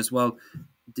time again as well.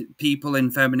 People in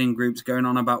feminine groups going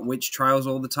on about witch trials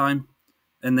all the time,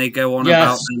 and they go on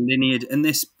about the lineage. And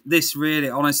this really,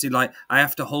 honestly, like, I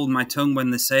have to hold my tongue when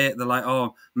they say it. They're like,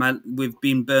 "Oh, we've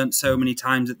been burnt so many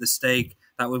times at the stake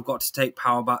that we've got to take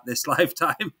power back this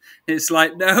lifetime." It's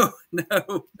like, no,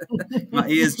 my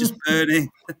ears just burning.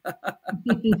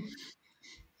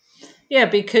 Yeah,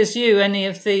 because any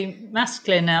of the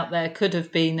masculine out there could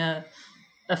have been a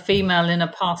female in a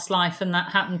past life, and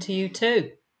that happened to you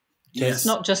too. Yes. It's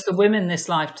not just the women this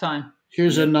lifetime.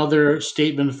 Here's another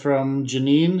statement from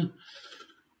Janine.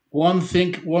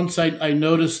 Once I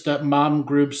noticed that mom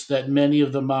groups, that many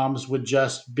of the moms would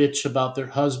just bitch about their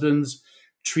husbands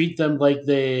treat them like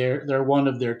they're one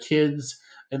of their kids,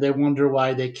 and they wonder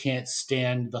why they can't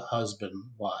stand the husband.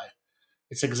 Why?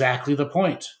 It's exactly the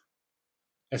point.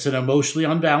 It's an emotionally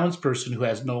unbalanced person who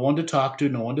has no one to talk to,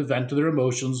 no one to vent to their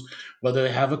emotions, whether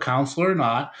they have a counselor or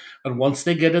not. And once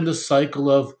they get in the cycle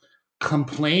of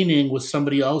complaining with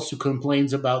somebody else who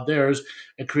complains about theirs,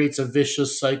 it creates a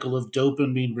vicious cycle of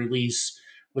dopamine release,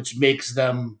 which makes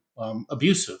them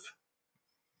abusive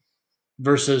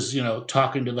versus,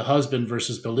 talking to the husband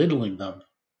versus belittling them.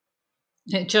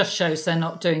 It just shows they're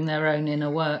not doing their own inner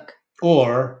work.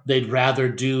 Or they'd rather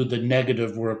do the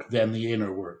negative work than the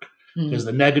inner work, because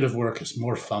the negative work is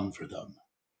more fun for them.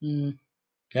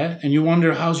 Okay? And you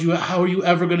wonder, how are you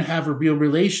ever going to have a real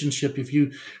relationship if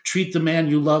you treat the man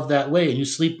you love that way and you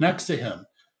sleep next to him?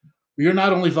 You're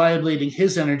not only violating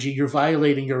his energy, you're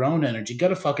violating your own energy.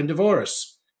 Get a fucking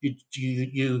divorce.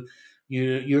 You're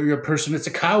a person that's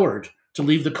a coward to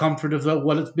leave the comfort of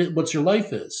what your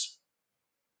life is.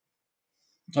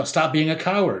 Now stop being a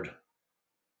coward.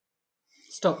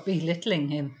 Stop belittling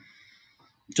him.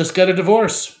 Just get a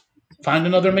divorce. Find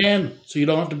another man so you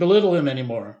don't have to belittle him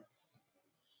anymore.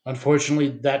 Unfortunately,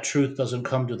 that truth doesn't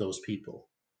come to those people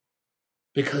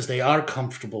because they are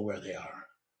comfortable where they are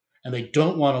and they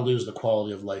don't want to lose the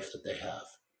quality of life that they have.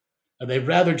 And they'd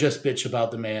rather just bitch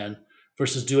about the man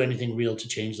versus do anything real to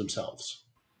change themselves.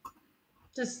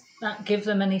 Does that give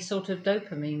them any sort of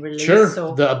dopamine release?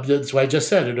 Sure. That's why I just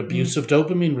said, an abusive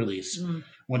dopamine release.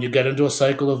 When you get into a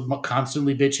cycle of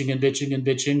constantly bitching and bitching and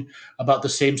bitching about the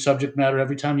same subject matter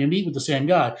every time you meet with the same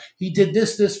guy. He did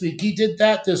this week. He did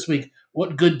that this week.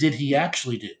 What good did he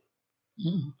actually do?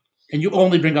 And you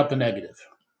only bring up the negative.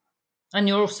 And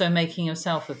you're also making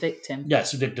yourself a victim.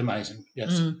 Yes, victimizing.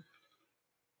 Yes.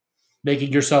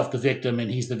 Making yourself the victim and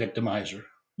he's the victimizer.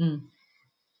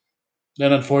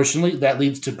 Then unfortunately, that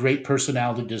leads to great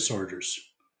personality disorders.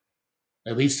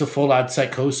 It leads to full-on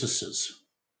psychoses.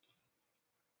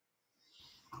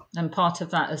 And part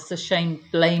of that is the shame,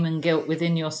 blame, and guilt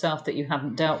within yourself that you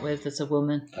haven't dealt with as a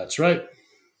woman. That's right.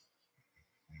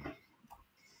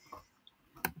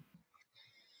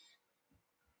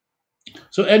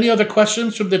 So any other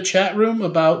questions from the chat room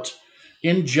about,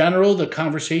 in general, the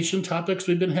conversation topics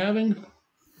we've been having?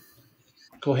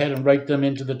 Go ahead and write them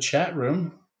into the chat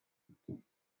room.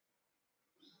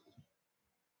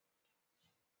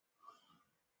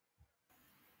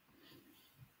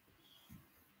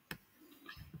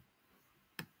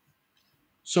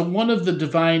 So one of the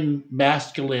divine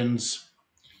masculines'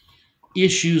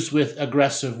 issues with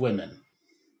aggressive women.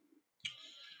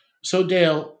 So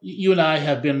Dale, you and I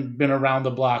have been around the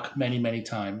block many, many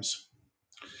times.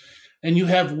 And you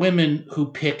have women who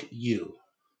pick you.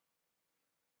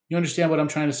 You understand what I'm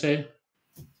trying to say?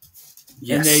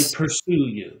 Yes. And they pursue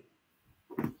you.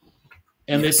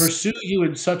 And Yes. they pursue you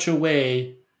in such a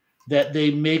way that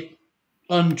they make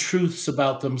untruths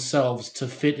about themselves to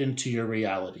fit into your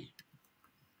reality.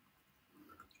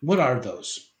 What are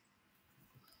those?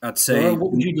 I'd say. Laura,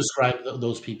 what would you describe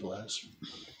those people as?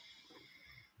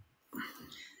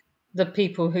 The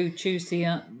people who choose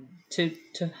to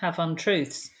have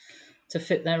untruths to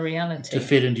fit their reality. To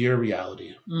fit into your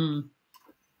reality.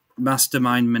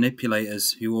 Mastermind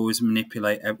manipulators who always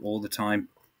manipulate all the time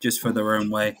just for their own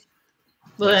way.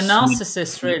 Well, they're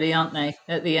narcissists, really, aren't they?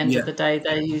 At the end of the day,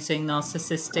 they're using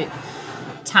narcissistic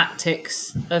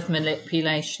tactics of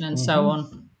manipulation and so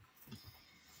on.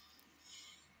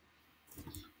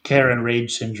 Karen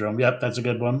rage syndrome. Yep, that's a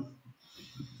good one.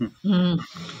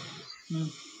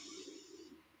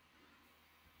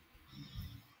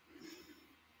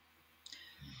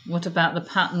 What about the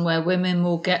pattern where women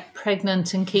will get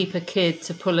pregnant and keep a kid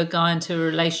to pull a guy into a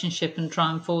relationship and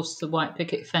try and force the white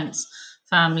picket fence,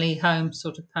 family, home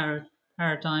sort of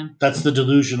paradigm? That's the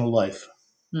delusional life.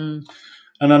 And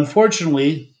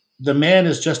unfortunately, the man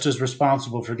is just as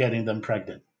responsible for getting them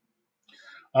pregnant.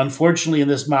 Unfortunately, in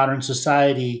this modern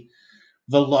society,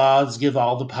 the laws give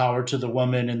all the power to the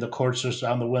woman and the courts are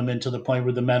on the women to the point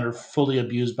where the men are fully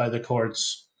abused by the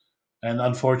courts. And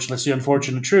unfortunately, it's the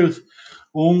unfortunate truth.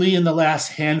 Only in the last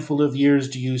handful of years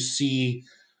do you see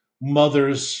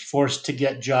mothers forced to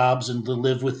get jobs and to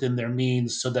live within their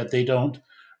means so that they don't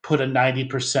put a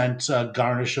 90%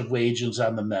 garnish of wages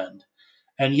on the men.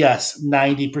 And yes,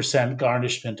 90%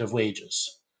 garnishment of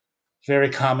wages.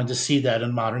 Very common to see that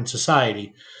in modern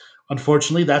society.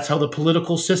 Unfortunately, that's how the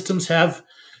political systems have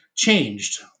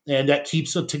changed. And that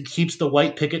keeps the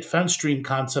white picket fence dream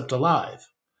concept alive.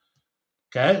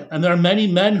 Okay? And there are many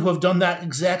men who have done that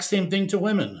exact same thing to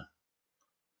women.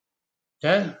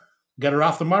 Okay? Get her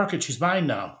off the market. She's mine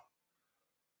now.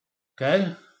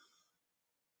 Okay?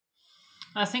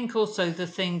 I think also the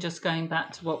thing, just going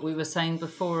back to what we were saying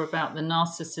before about the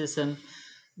narcissism,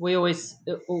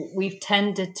 we've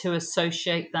tended to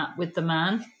associate that with the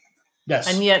man.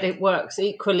 Yes. And yet it works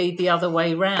equally the other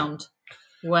way round,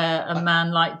 where a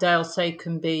man like Dale, say,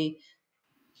 can be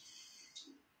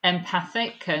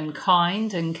empathic and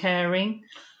kind and caring,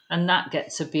 and that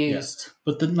gets abused. Yeah.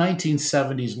 But the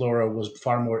 1970s Laura was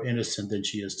far more innocent than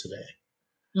she is today.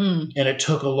 And it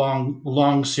took a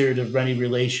long series of many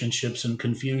relationships and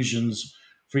confusions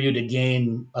for you to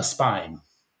gain a spine.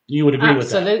 You would agree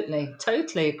with that? Absolutely,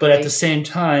 totally agree. But at the same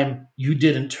time, you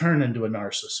didn't turn into a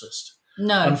narcissist.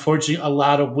 No. Unfortunately, a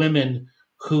lot of women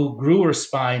who grew her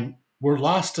spine were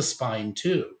lost a spine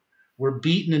too, were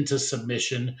beaten into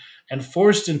submission and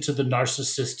forced into the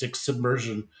narcissistic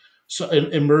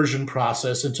immersion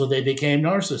process until they became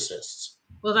narcissists.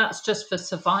 Well, that's just for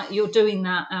survival. You're doing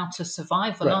that out of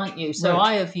survival, right, aren't you? So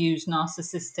I have used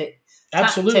narcissistic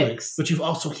tactics. But you've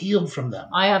also healed from them.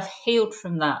 I have healed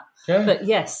from that. Okay. But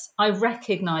yes, I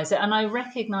recognize it, and I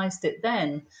recognized it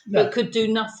then, but could do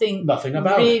nothing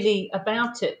about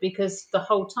it, because the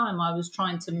whole time I was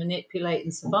trying to manipulate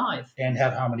and survive. And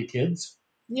have how many kids?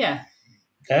 Yeah.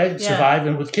 Okay,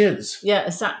 surviving with kids. Yeah,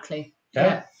 exactly.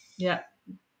 Okay. Yeah.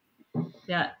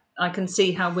 I can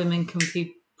see how women can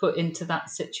be put into that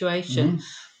situation,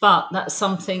 but that's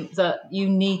something that you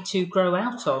need to grow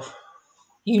out of.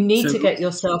 You need to get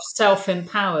yourself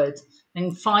self-empowered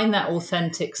and find that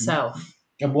authentic self.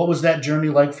 And what was that journey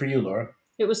like for you, Laura?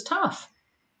 It was tough.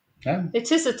 Okay.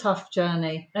 It is a tough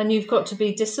journey, and you've got to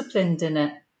be disciplined in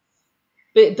it.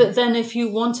 But then if you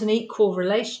want an equal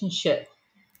relationship,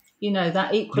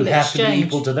 that equal exchange. You have to be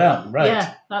equal to them, right?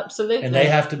 Yeah, absolutely. And they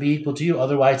have to be equal to you.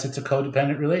 Otherwise, it's a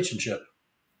codependent relationship.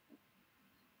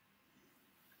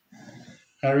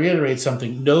 I reiterate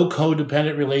something. No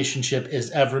codependent relationship is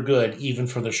ever good, even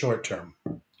for the short term.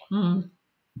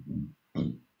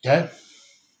 Okay?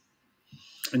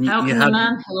 And How can the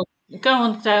man help? Go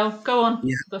on, Dale. Go on.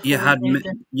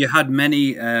 You had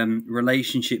many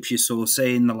relationships you saw,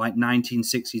 say, in the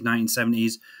 1960s,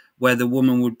 1970s, where the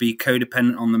woman would be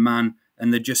codependent on the man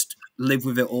and they just live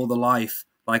with it all their life.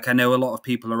 Like, I know a lot of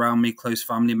people around me, close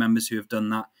family members, who have done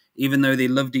that. Even though they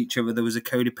loved each other, there was a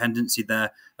codependency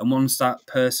there. And once that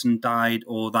person died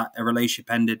or that a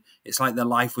relationship ended, it's like their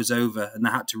life was over and they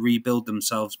had to rebuild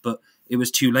themselves. But it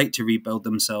was too late to rebuild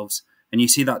themselves. And you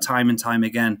see that time and time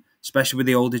again, especially with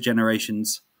the older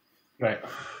generations. Right.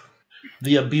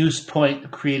 The abuse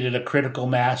point created a critical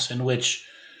mass in which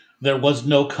there was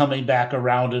no coming back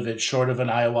around of it short of an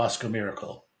ayahuasca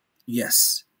miracle.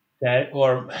 Yes. Okay?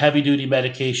 Or heavy-duty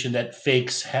medication that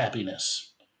fakes happiness.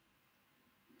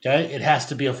 Okay, it has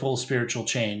to be a full spiritual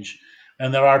change.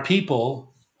 And there are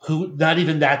people who not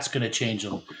even that's going to change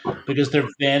them because their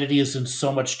vanity is in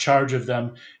so much charge of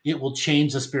them. It will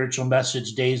change the spiritual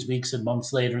message days, weeks, and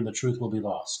months later, and the truth will be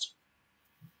lost.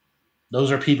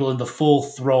 Those are people in the full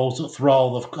thrall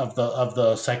of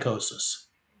the psychosis.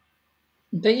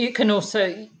 But you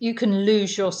can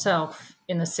lose yourself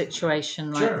in a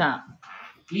situation like that.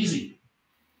 Easy.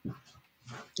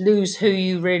 Lose who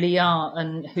you really are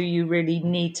and who you really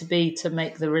need to be to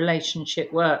make the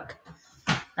relationship work.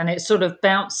 And it sort of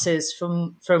bounces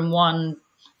from one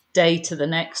day to the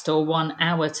next or 1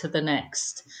 hour to the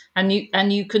next. And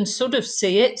you can sort of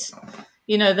see it.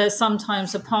 There's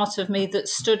sometimes a part of me that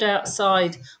stood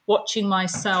outside watching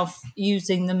myself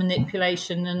using the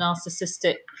manipulation and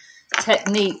narcissistic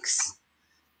techniques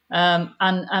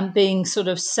and being sort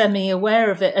of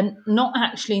semi-aware of it and not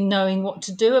actually knowing what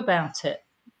to do about it.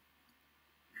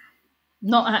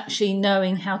 Not actually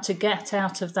knowing how to get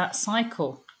out of that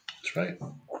cycle. That's right.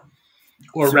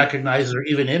 Or recognize they're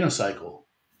even in a cycle.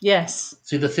 Yes.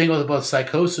 See, the thing about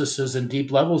psychosis is in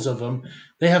deep levels of them,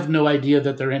 they have no idea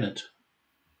that they're in it.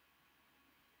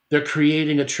 They're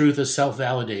creating a truth as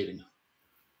self-validating.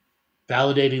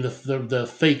 Validating the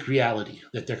fake reality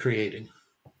that they're creating.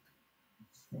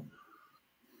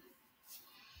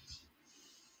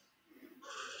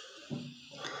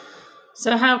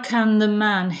 So how can the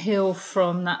man heal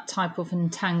from that type of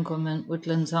entanglement,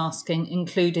 Woodland's asking,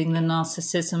 including the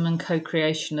narcissism and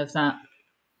co-creation of that?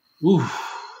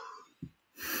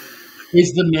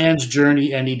 Is the man's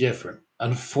journey any different?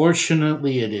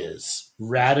 Unfortunately, it is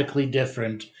radically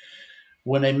different.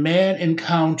 When a man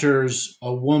encounters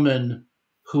a woman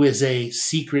who is a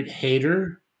secret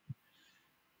hater,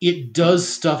 it does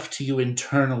stuff to you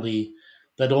internally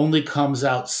that only comes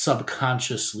out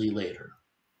subconsciously later.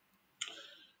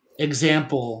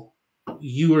 Example,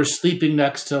 you are sleeping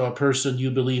next to a person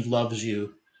you believe loves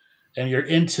you, and you're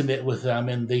intimate with them,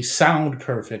 and they sound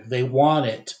perfect. They want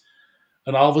it.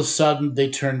 And all of a sudden, they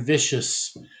turn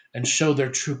vicious and show their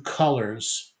true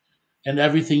colors, and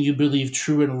everything you believe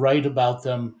true and right about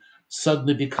them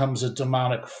suddenly becomes a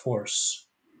demonic force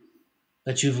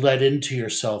that you've let into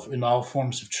yourself in all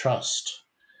forms of trust.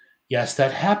 Yes,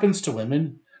 that happens to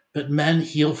women, but men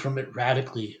heal from it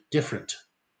radically different.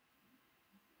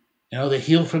 They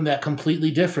heal from that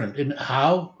completely different. And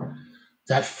how?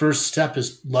 That first step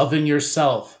is loving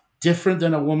yourself different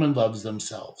than a woman loves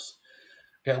themselves.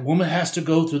 That woman has to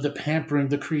go through the pampering,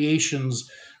 the creations,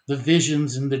 the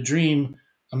visions, and the dream.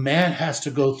 A man has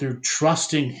to go through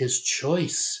trusting his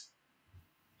choice,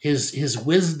 his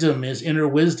wisdom, his inner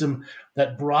wisdom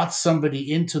that brought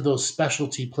somebody into those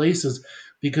specialty places,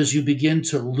 because you begin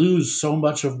to lose so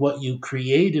much of what you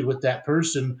created with that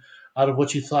person out of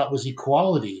what you thought was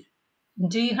equality.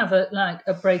 Do you have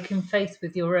a break in faith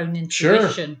with your own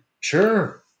intuition?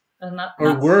 Sure. And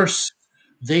or worse,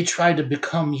 they try to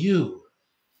become you.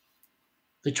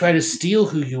 They try to steal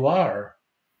who you are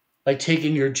by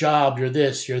taking your job, your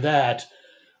this, your that,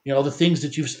 the things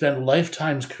that you've spent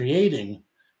lifetimes creating.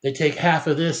 They take half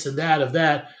of this and that of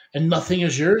that, and nothing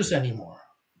is yours anymore.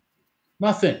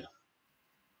 Nothing.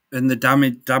 And the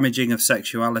damaging of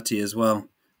sexuality as well.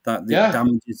 That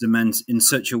damages the men in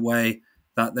such a way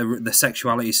that the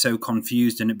sexuality is so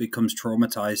confused and it becomes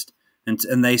traumatized,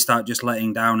 and they start just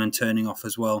letting down and turning off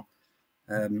as well.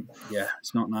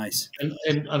 It's not nice.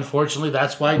 And unfortunately,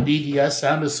 that's why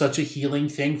BDSM is such a healing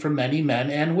thing for many men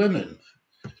and women.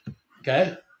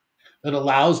 Okay? It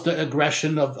allows the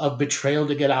aggression of betrayal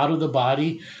to get out of the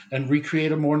body and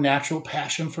recreate a more natural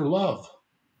passion for love.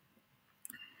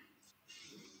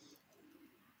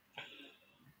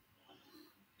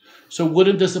 So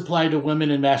wouldn't this apply to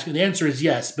women and masculine? The answer is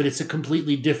yes, but it's a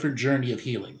completely different journey of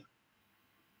healing.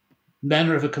 Men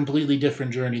are of a completely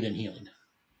different journey than healing.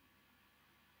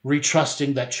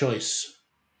 Retrusting that choice,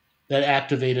 that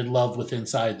activated love within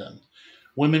inside them.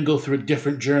 Women go through a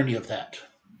different journey of that.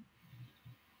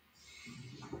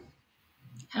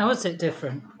 How is it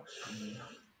different?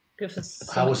 Give us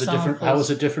some How is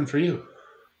it different for you?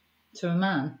 To a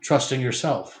man? Trusting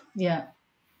yourself. Yeah.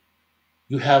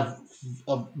 You have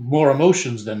more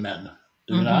emotions than men,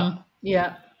 do you not?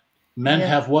 Yeah. Men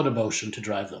have what emotion to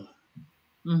drive them?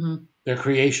 Mm-hmm. Their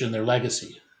creation, their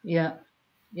legacy. Yeah.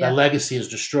 That legacy is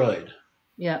destroyed.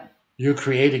 Yeah. You're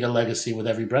creating a legacy with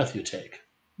every breath you take.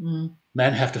 Mm.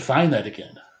 Men have to find that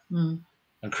again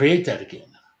and create that again.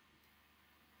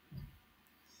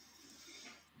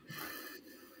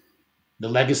 The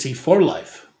legacy for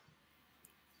life.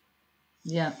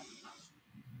 Yeah.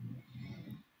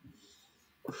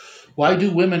 Why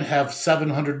do women have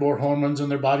 700 more hormones in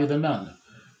their body than men?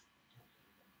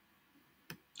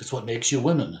 It's what makes you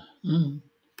women.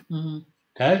 Mm-hmm. Mm-hmm.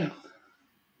 Okay?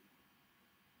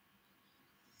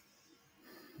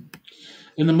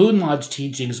 In the Moon Lodge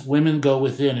teachings, women go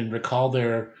within and recall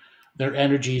their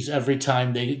energies every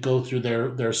time they go through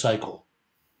their cycle.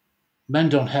 Men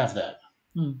don't have that.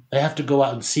 They have to go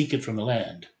out and seek it from the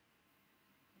land.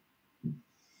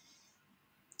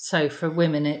 So for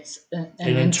women, it's an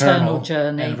internal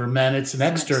journey. And for men, it's an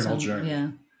external journey. Yeah.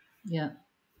 Yeah.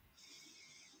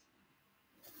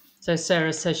 So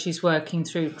Sarah says she's working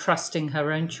through trusting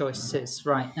her own choices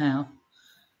right now.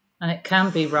 And it can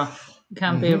be rough. It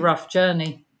can be a rough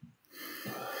journey.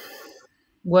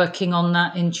 Working on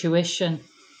that intuition.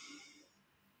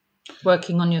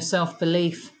 Working on your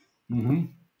self-belief.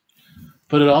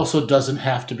 But it also doesn't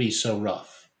have to be so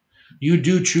rough. You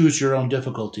do choose your own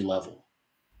difficulty level.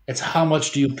 It's how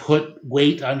much do you put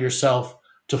weight on yourself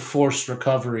to force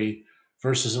recovery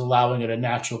versus allowing it a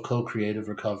natural co-creative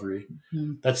recovery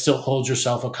that still holds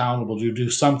yourself accountable to do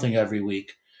something every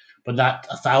week, but not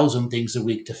 1,000 things a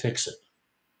week to fix it.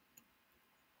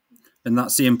 And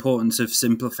that's the importance of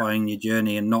simplifying your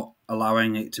journey and not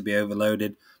allowing it to be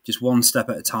overloaded, just one step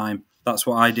at a time. That's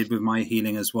what I did with my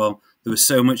healing as well. There was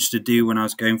so much to do when I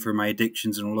was going through my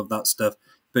addictions and all of that stuff,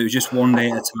 but it was just one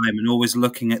day at a time and always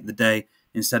looking at the day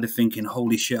instead of thinking,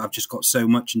 holy shit, I've just got so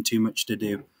much and too much to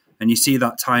do. And you see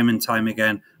that time and time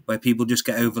again where people just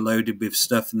get overloaded with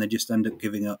stuff and they just end up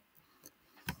giving up.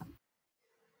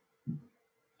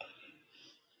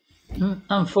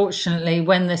 Unfortunately,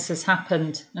 when this has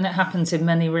happened, and it happens in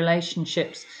many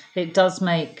relationships, it does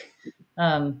make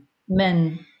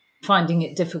men finding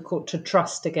it difficult to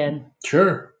trust again.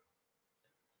 Sure.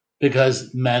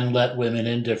 Because men let women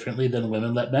in differently than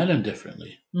women let men in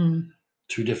differently.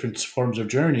 Two different forms of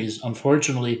journeys.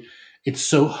 Unfortunately, it's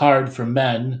so hard for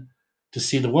men to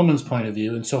see the woman's point of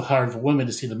view and so hard for women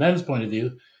to see the men's point of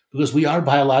view because we are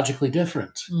biologically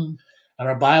different. And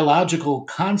our biological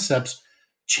concepts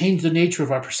change the nature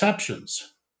of our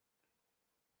perceptions.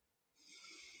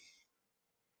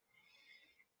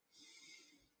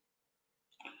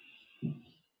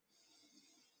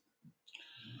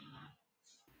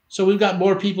 So we've got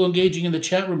more people engaging in the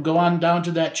chat room. Go on down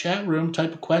to that chat room,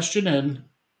 type a question in.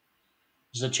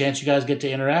 There's a chance you guys get to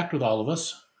interact with all of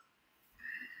us.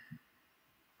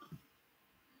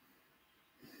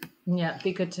 Yeah, it'd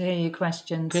be good to hear your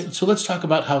questions. Okay, so let's talk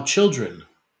about how children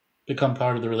become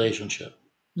part of the relationship.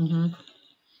 Mm-hmm.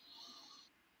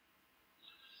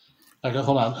 Okay,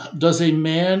 hold on. Does a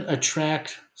man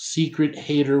attract secret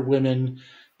hater women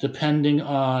depending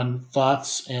on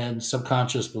thoughts and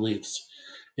subconscious beliefs?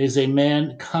 Is a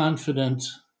man confident?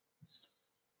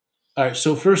 All right,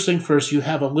 so first thing first, you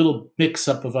have a little mix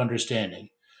up of understanding.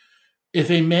 If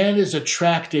a man is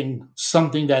attracting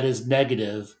something that is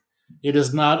negative, it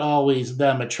is not always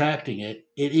them attracting it,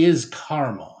 it is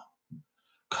karma.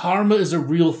 Karma is a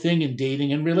real thing in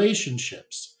dating and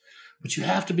relationships, but you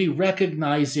have to be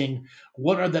recognizing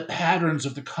what are the patterns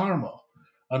of the karma.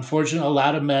 Unfortunately, a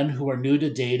lot of men who are new to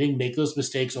dating make those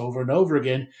mistakes over and over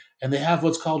again, and they have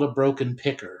what's called a broken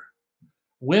picker.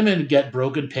 Women get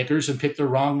broken pickers and pick the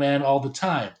wrong man all the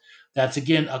time. That's,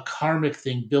 again, a karmic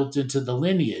thing built into the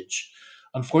lineage.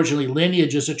 Unfortunately,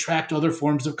 lineages attract other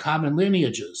forms of common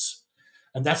lineages.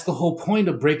 And that's the whole point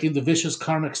of breaking the vicious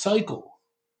karmic cycle.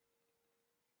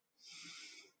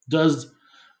 Does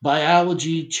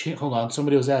biology hold on,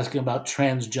 somebody was asking about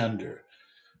transgender.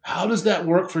 How does that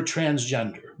work for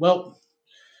transgender? Well,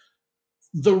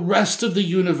 the rest of the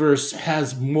universe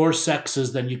has more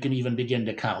sexes than you can even begin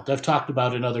to count. I've talked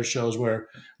about in other shows where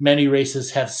many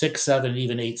races have 6, 7,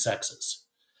 even 8 sexes.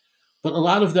 But a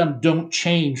lot of them don't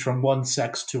change from one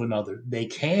sex to another. They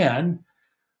can,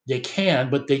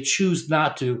 but they choose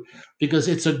not to because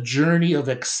it's a journey of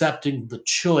accepting the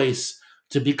choice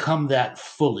to become that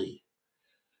fully.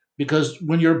 Because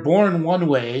when you're born one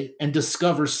way and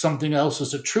discover something else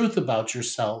as a truth about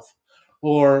yourself,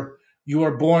 or you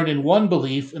are born in one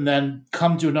belief and then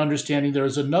come to an understanding there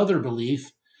is another belief,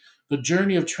 the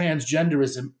journey of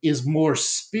transgenderism is more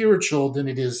spiritual than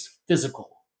it is physical.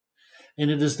 And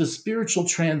it is the spiritual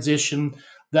transition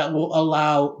that will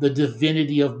allow the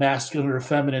divinity of masculine or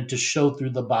feminine to show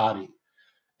through the body.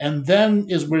 And then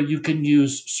is where you can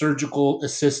use surgical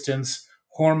assistance,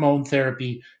 hormone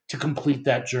therapy to complete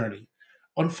that journey.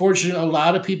 Unfortunately, a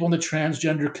lot of people in the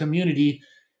transgender community,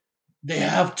 they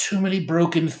have too many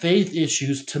broken faith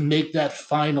issues to make that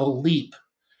final leap.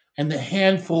 And the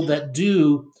handful that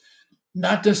do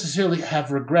not necessarily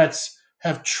have regrets,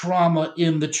 have trauma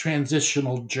in the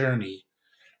transitional journey,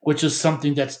 which is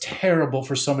something that's terrible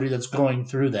for somebody that's going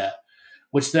through that,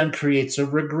 which then creates a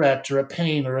regret or a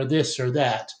pain or a this or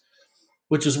that,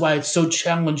 which is why it's so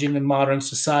challenging in modern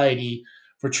society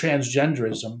for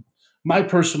transgenderism. My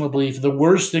personal belief, the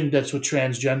worst thing that's with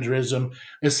transgenderism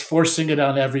is forcing it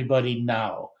on everybody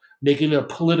now, making it a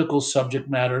political subject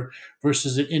matter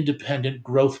versus an independent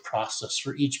growth process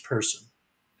for each person,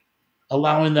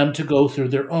 allowing them to go through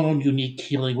their own unique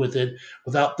healing with it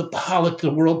without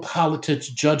the world politics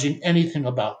judging anything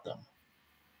about them.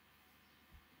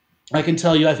 I can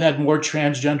tell you I've had more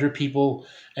transgender people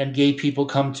and gay people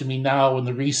come to me now in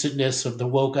the recentness of the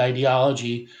woke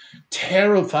ideology,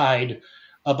 terrified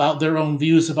about their own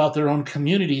views, about their own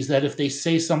communities, that if they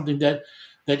say something that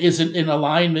isn't in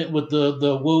alignment with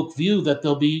the woke view, that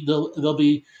they'll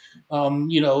be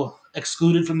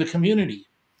excluded from the community.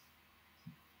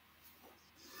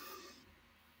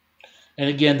 And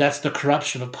again, that's the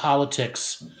corruption of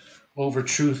politics over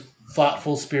truth,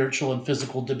 thoughtful, spiritual, and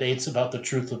physical debates about the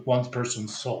truth of one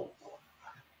person's soul.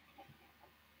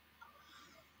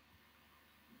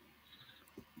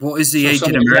 What is the age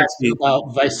in America?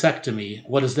 About vasectomy,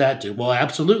 what does that do? Well,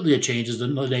 absolutely, it changes the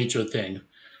nature of the thing.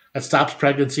 That stops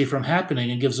pregnancy from happening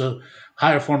and gives a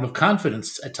higher form of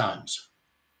confidence at times.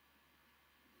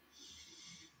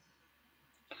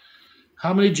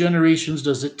 How many generations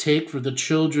does it take for the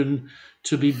children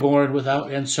to be born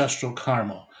without ancestral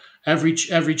karma? Every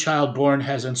child born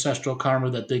has ancestral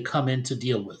karma that they come in to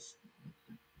deal with.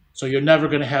 So you're never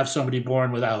going to have somebody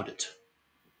born without it.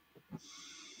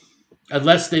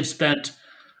 Unless they've spent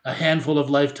a handful of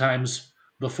lifetimes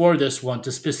before this one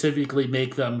to specifically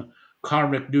make them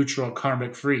karmic neutral,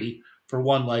 karmic free for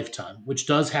one lifetime, which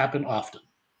does happen often.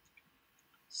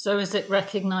 So is it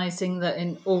recognizing that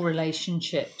in all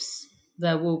relationships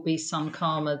there will be some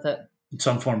karma that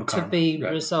some form of karma to be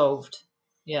resolved?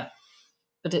 Yeah.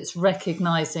 But it's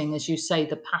recognizing, as you say,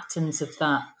 the patterns of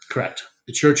that. Correct.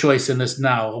 It's your choice in this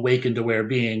now, awakened aware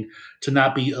being, to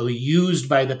not be used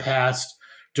by the past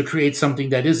to create something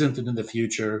that isn't in the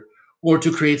future, or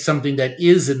to create something that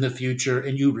is in the future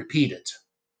and you repeat it.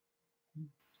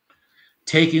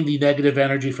 Taking the negative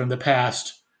energy from the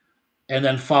past and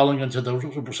then falling into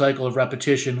the cycle of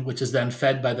repetition, which is then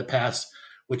fed by the past,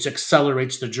 which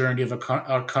accelerates the journey of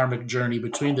our karmic journey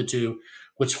between the two,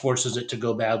 which forces it to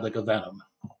go bad like a venom.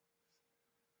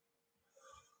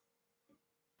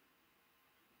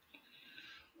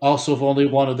 Also, if only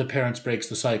one of the parents breaks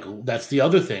the cycle. That's the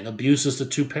other thing. Abuse is the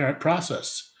two-parent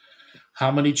process.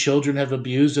 How many children have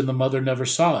abused and the mother never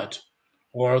saw it?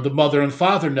 Or the mother and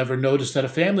father never noticed that a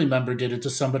family member did it to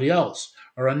somebody else,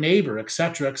 or a neighbor,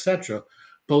 etc., etc.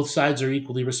 Both sides are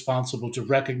equally responsible to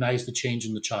recognize the change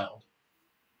in the child.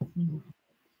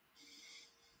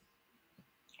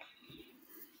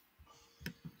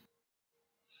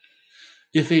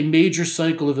 If a major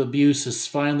cycle of abuse is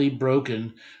finally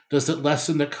broken, does it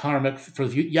lessen the karmic for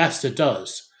you? Yes, it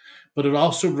does. But it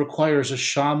also requires a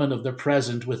shaman of the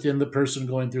present within the person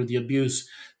going through the abuse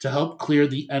to help clear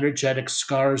the energetic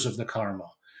scars of the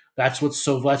karma. That's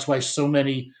why so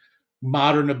many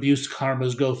modern abuse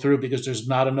karmas go through, because there's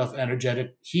not enough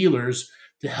energetic healers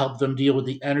to help them deal with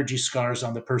the energy scars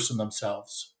on the person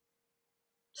themselves.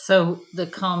 So the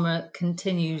karma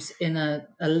continues in a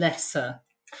lesser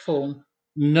form.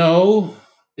 No,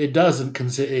 it doesn't.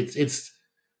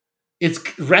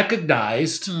 It's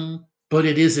recognized, but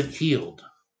it isn't healed.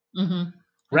 Mm-hmm.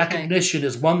 Recognition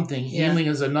is one thing, healing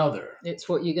is another. It's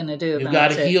what you're going to do about it. You've got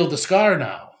to heal the scar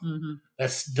now. Mm-hmm.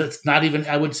 That's not even,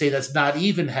 I would say that's not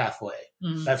even halfway.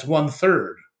 Mm-hmm. That's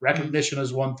 1/3. Recognition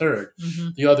is 1/3. Mm-hmm.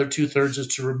 The other 2/3 is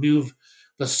to remove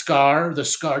the scar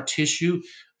tissue,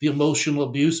 the emotional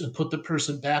abuse, and put the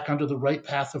person back onto the right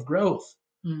path of growth.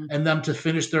 Mm-hmm. And them to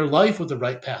finish their life with the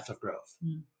right path of growth.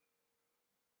 Mm-hmm.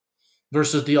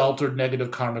 Versus the altered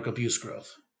negative karmic abuse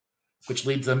growth, which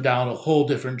leads them down a whole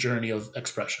different journey of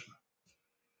expression.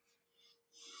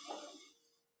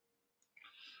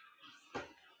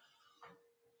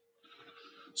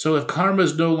 So if karma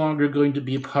is no longer going to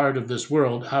be part of this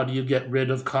world, how do you get rid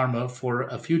of karma for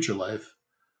a future life?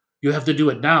 You have to do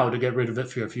it now to get rid of it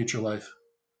for your future life.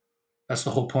 That's the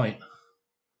whole point.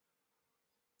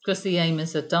 Because the aim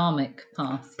is a dharmic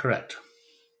path. Correct.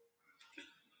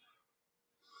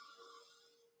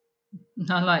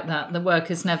 I like that. The work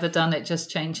is never done, it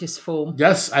just changes form.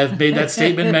 Yes, I've made that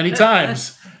statement many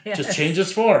times. Yes. Just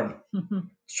changes form.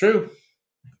 It's true.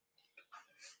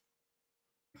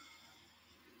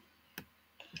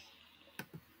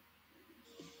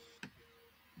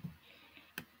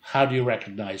 How do you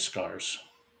recognize scars?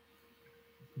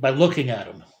 By looking at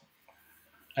them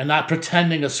and not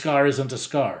pretending a scar isn't a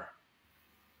scar.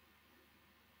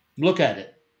 Look at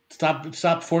it.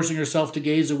 Stop forcing yourself to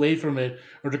gaze away from it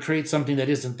or to create something that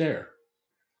isn't there.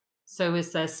 So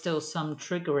is there still some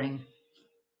triggering?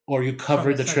 Or you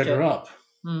covered the trigger up.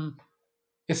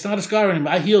 It's not a scar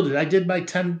anymore. I healed it. I did my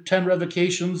 10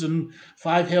 revocations and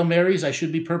 5 Hail Marys. I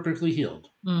should be perfectly healed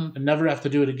and never have to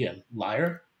do it again.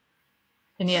 Liar.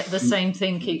 And yet the same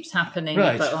thing keeps happening,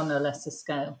 right, but on a lesser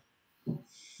scale.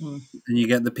 And you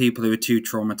get the people who are too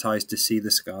traumatized to see the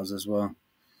scars as well.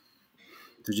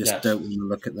 They just don't want to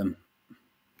look at them.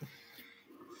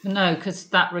 No, because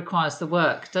that requires the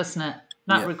work, doesn't it?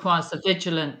 That requires the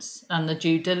vigilance and the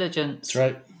due diligence. That's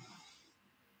right.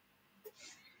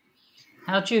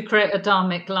 How do you create a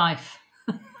dharmic life?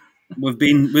 We've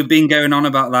been going on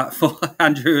about that for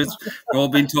Andrew. We've all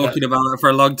been talking about it for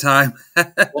a long time.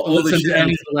 Well, listen to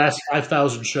any of the last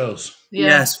 5,000 shows.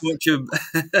 Yes, watch them.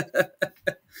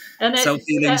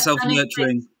 Self-healing,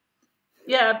 self-nurturing.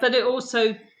 Yeah, but it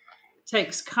also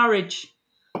takes courage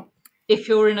if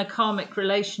you're in a karmic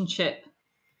relationship,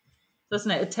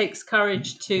 doesn't it? It takes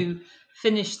courage to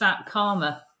finish that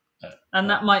karma. And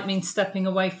that might mean stepping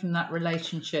away from that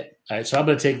relationship. All right, so I'm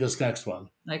going to take this next one.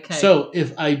 Okay. So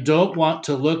if I don't want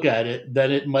to look at it,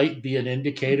 then it might be an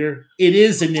indicator. It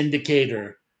is an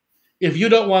indicator. If you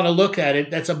don't want to look at it,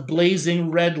 that's a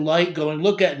blazing red light going,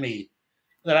 look at me,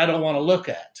 that I don't want to look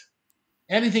at.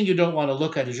 Anything you don't want to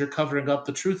look at is you're covering up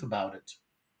the truth about it.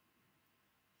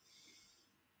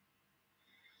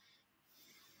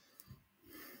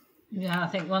 Yeah, I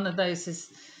think one of those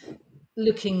is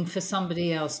looking for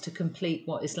somebody else to complete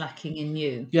what is lacking in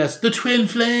you. Yes, the twin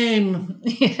flame.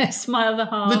 Yes, my other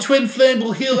half. The twin flame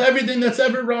will heal everything that's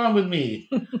ever wrong with me.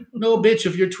 No, bitch,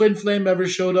 if your twin flame ever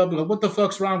showed up, like, what the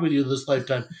fuck's wrong with you this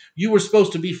lifetime? You were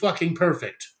supposed to be fucking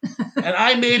perfect. And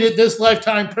I made it this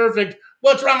lifetime perfect.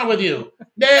 What's wrong with you?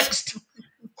 Next.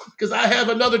 Because I have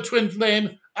another twin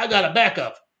flame. I got a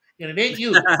backup. And it ain't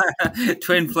you.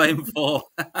 Twin flame 4.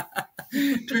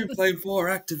 Twin flame 4,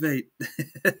 activate.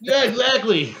 Yeah,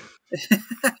 exactly.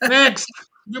 Next.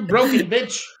 You're broken,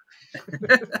 bitch.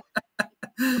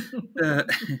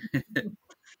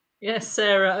 Yes,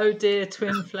 Sarah. Oh dear,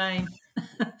 twin flame.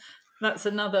 That's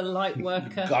another light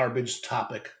worker. Garbage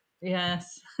topic.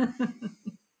 Yes.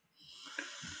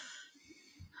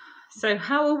 So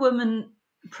how a woman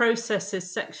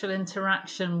processes sexual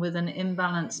interaction with an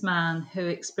imbalanced man who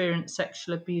experienced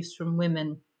sexual abuse from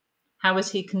women. How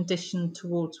is he conditioned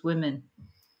towards women?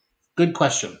 Good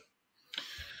question.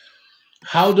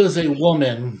 How does a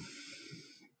woman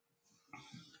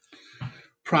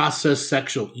process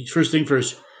sexual? First thing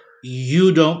first,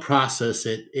 you don't process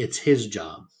it. It's his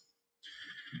job.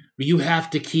 You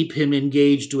have to keep him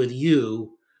engaged with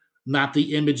you, not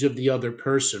the image of the other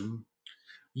person.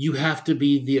 You have to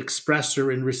be the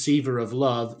expresser and receiver of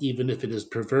love, even if it is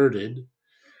perverted,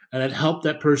 and it helped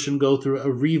that person go through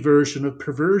a reversion of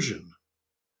perversion.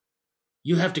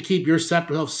 You have to keep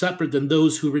yourself separate than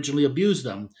those who originally abused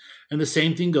them. And the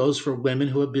same thing goes for women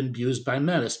who have been abused by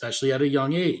men, especially at a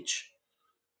young age.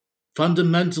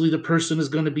 Fundamentally, the person is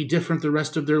going to be different the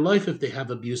rest of their life if they have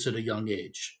abuse at a young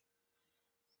age.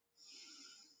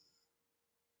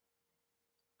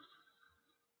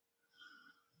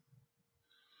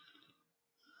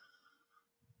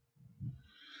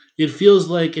 It feels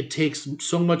like it takes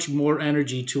so much more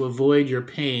energy to avoid your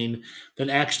pain than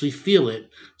actually feel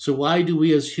it. So why do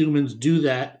we as humans do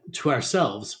that to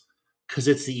ourselves? Because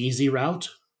it's the easy route,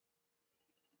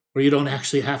 where you don't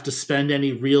actually have to spend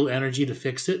any real energy to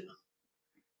fix it.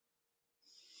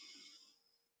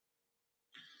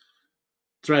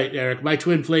 That's right, Eric. My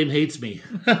twin flame hates me.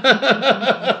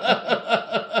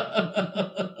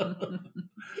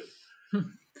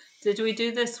 Did we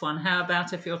do this one? How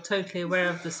about if you're totally aware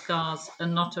of the scars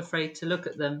and not afraid to look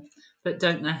at them, but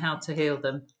don't know how to heal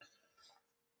them?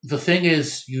 The thing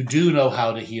is, you do know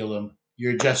how to heal them.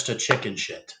 You're just a chicken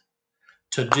shit.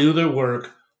 To do the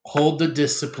work, hold the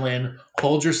discipline,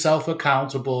 hold yourself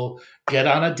accountable, get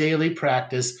on a daily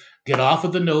practice, get off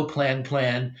of the no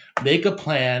plan, make a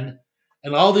plan,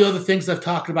 and all the other things I've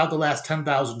talked about the last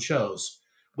 10,000 shows,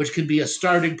 which can be a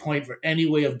starting point for any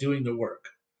way of doing the work.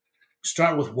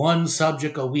 Start with one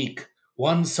subject a week,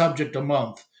 one subject a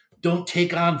month. Don't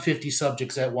take on 50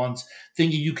 subjects at once,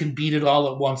 thinking you can beat it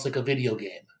all at once like a video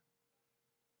game.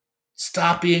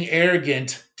 Stop being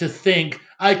arrogant to think,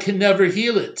 I can never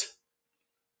heal it.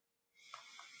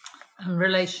 And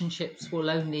relationships will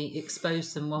only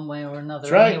expose them one way or another.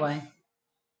 That's right. Anyway.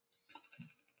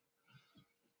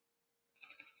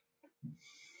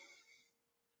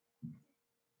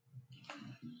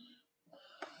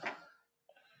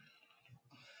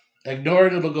 Ignore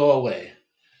it, it'll go away.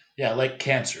 Yeah, like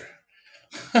cancer.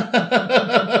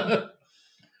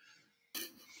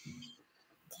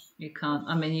 You can't.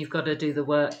 I mean, you've got to do the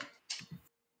work.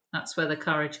 That's where the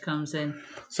courage comes in.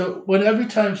 So when every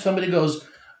time somebody goes,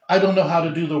 I don't know how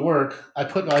to do the work, I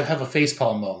have a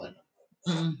facepalm moment.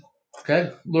 Mm.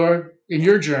 Okay, Laura, in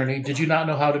your journey, did you not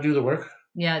know how to do the work?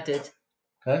 Yeah, I did.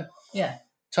 Okay. Yeah.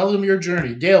 Tell them your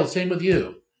journey. Dale, same with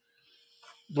you.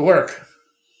 The work.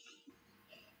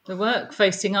 The work,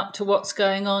 facing up to what's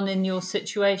going on in your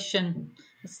situation.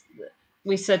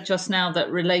 We said just now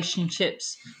that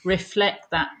relationships reflect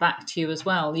that back to you as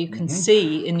well. You can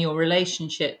see in your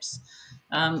relationships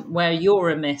where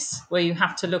you're amiss, where you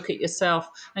have to look at yourself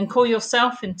and call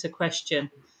yourself into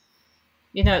question.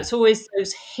 You know, it's always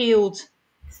those healed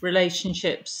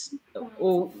relationships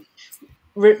or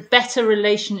better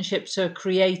relationships are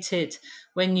created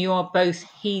when you are both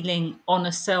healing on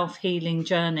a self-healing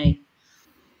journey.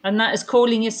 And that is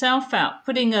calling yourself out,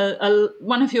 putting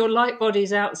one of your light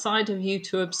bodies outside of you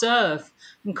to observe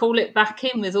and call it back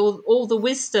in with all the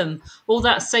wisdom, all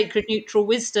that sacred neutral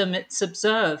wisdom it's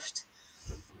observed,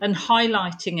 and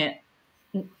highlighting it.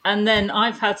 And then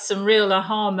I've had some real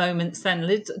aha moments then.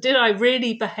 Did I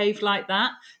really behave like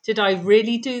that? Did I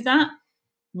really do that?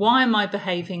 Why am I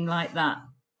behaving like that?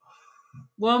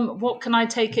 Well, what can I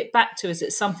take it back to? Is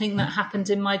it something that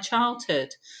happened in my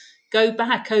childhood? Go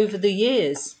back over the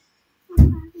years.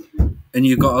 And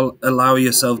you've got to allow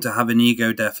yourself to have an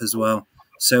ego death as well.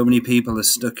 So many people are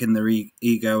stuck in their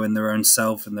ego and their own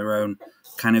self and their own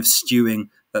kind of stewing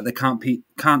that they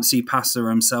can't see past their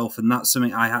own self. And that's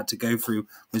something I had to go through,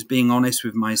 was being honest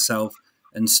with myself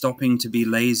and stopping to be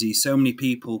lazy. So many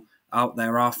people out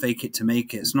there are fake it to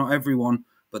make it. It's not everyone,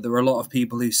 but there are a lot of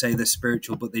people who say they're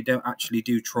spiritual, but they don't actually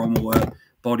do trauma work,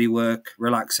 body work,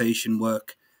 relaxation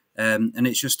work. And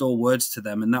it's just all words to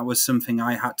them. And that was something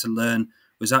I had to learn,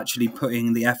 was actually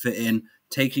putting the effort in,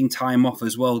 taking time off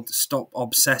as well, to stop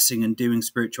obsessing and doing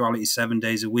spirituality 7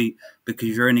 days a week, because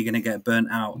you're only going to get burnt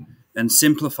out. And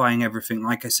simplifying everything,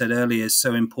 like I said earlier, is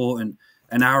so important.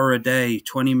 An hour a day,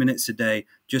 20 minutes a day,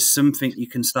 just something you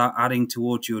can start adding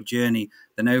towards your journey.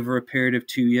 Then over a period of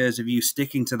 2 years of you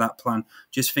sticking to that plan,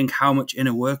 just think how much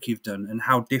inner work you've done and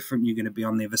how different you're going to be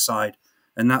on the other side.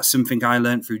 And that's something I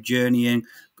learned through journeying,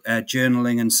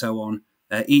 journaling and so on.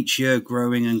 each year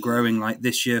growing and growing. Like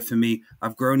this year for me,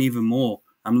 I've grown even more.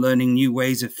 I'm learning new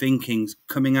ways of thinking,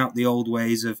 coming out the old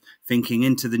ways of thinking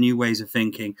into the new ways of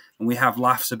thinking. And we have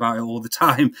laughs about it all the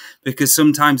time because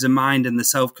sometimes the mind and the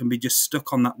self can be just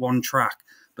stuck on that one track.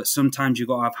 But sometimes you've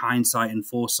got to have hindsight and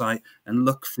foresight and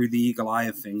look through the eagle eye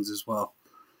of things as well.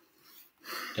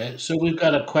 Okay, so we've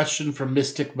got a question from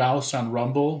Mystic Mouse on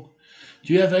Rumble.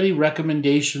 Do you have any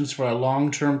recommendations for a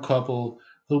long-term couple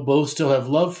who both still have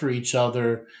love for each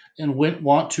other and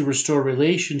want to restore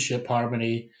relationship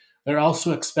harmony? They're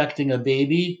also expecting a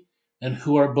baby and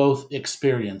who are both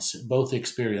experiencing.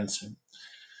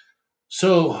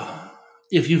 So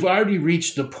if you've already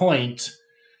reached the point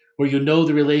where you know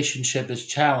the relationship is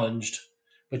challenged,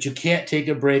 but you can't take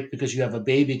a break because you have a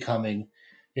baby coming,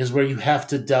 is where you have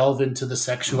to delve into the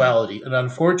sexuality. And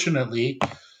unfortunately,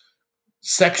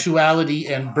 sexuality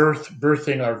and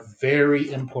birthing are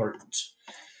very important.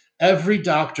 Every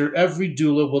doctor, every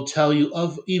doula will tell you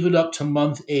of even up to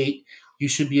month 8, you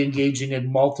should be engaging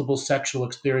in multiple sexual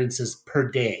experiences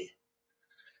per day.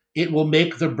 It will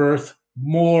make the birth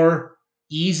more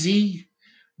easy,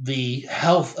 the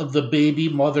health of the baby,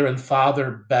 mother and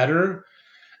father better.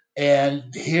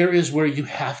 And here is where you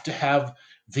have to have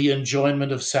the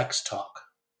enjoyment of sex talk.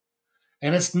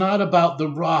 And it's not about the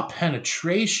raw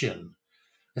penetration.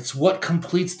 It's what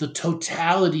completes the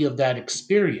totality of that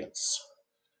experience.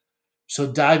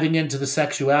 So diving into the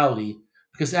sexuality,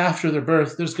 because after the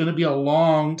birth, there's going to be a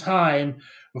long time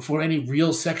before any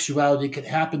real sexuality can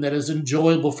happen that is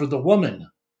enjoyable for the woman.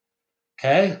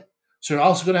 Okay? So you're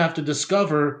also going to have to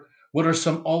discover what are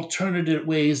some alternative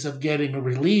ways of getting a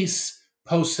release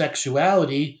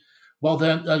post-sexuality while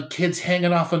the kid's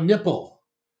hanging off a nipple.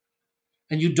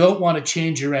 And you don't want to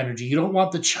change your energy. You don't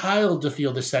want the child to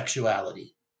feel the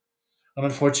sexuality. And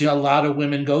unfortunately, a lot of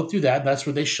women go through that. And that's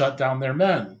where they shut down their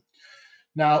men.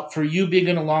 Now, for you being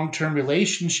in a long-term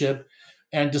relationship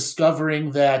and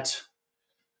discovering that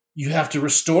you have to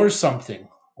restore something,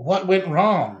 what went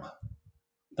wrong?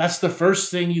 That's the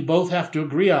first thing you both have to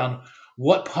agree on.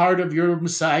 What part of your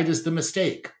side is the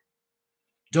mistake?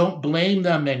 Don't blame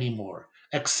them anymore.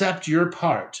 Accept your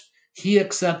part. He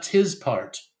accepts his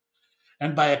part.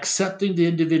 And by accepting the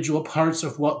individual parts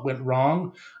of what went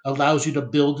wrong, allows you to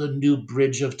build a new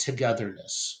bridge of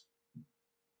togetherness.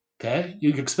 Okay?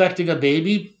 You're expecting a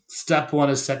baby? Step 1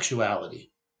 is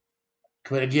sexuality.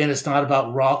 But again, it's not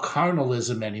about raw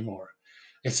carnalism anymore.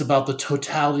 It's about the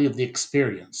totality of the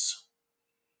experience.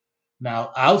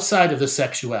 Now, outside of the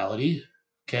sexuality,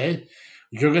 okay,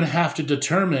 you're going to have to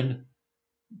determine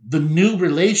the new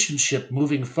relationship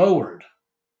moving forward.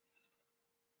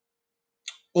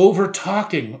 Over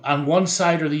talking on one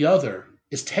side or the other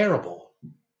is terrible.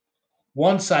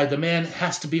 One side, the man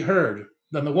has to be heard,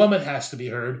 then the woman has to be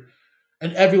heard,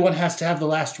 and everyone has to have the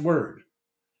last word.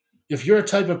 If you're a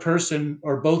type of person,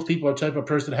 or both people are a type of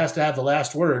person that has to have the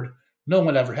last word, no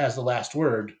one ever has the last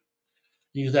word.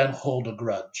 You then hold a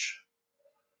grudge.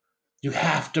 You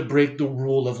have to break the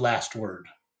rule of last word.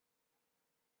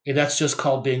 And that's just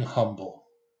called being humble.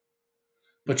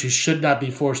 But you should not be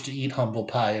forced to eat humble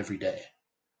pie every day.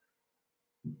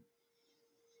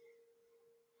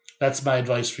 That's my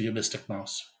advice for you, Mystic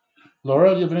Mouse. Laura,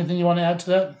 do you have anything you want to add to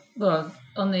that? Well,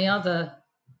 on the other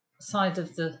side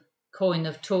of the coin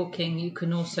of talking, you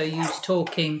can also use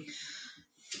talking.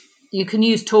 You can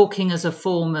use talking as a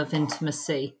form of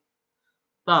intimacy,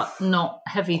 but not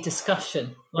heavy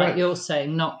discussion, like Right. you're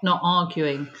saying, not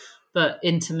arguing, but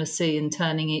intimacy and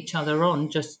turning each other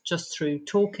on just through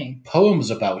talking.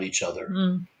 Poems about each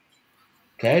other.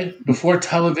 Okay? Before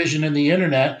television and the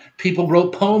internet, people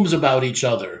wrote poems about each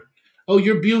other. Oh,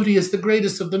 your beauty is the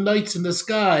greatest of the nights in the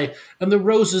sky, and the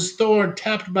rose's thorn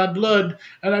tapped my blood,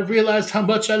 and I realized how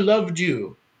much I loved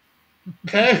you.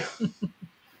 Okay?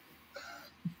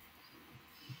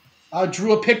 I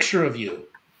drew a picture of you.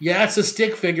 Yeah, it's a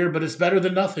stick figure, but it's better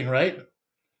than nothing, right?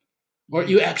 Or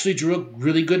you actually drew a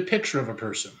really good picture of a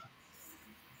person.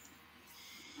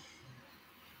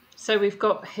 So we've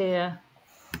got here,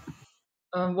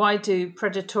 why do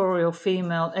predatorial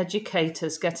female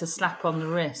educators get a slap on the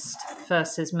wrist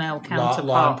versus male counterparts?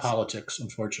 Law and politics,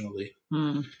 unfortunately.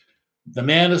 The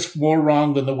man is more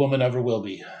wrong than the woman ever will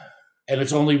be. And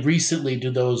it's only recently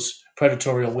do those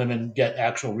predatorial women get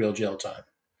actual real jail time.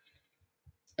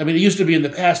 I mean, it used to be in the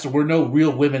past there were no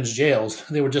real women's jails.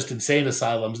 They were just insane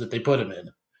asylums that they put them in.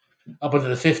 Up into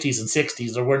the 50s and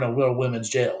 60s, there were no real women's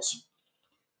jails.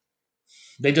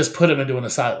 They just put them into an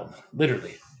asylum,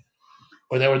 literally.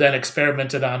 Or they were then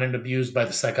experimented on and abused by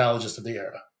the psychologists of the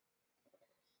era.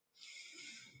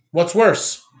 What's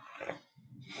worse?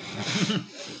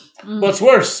 What's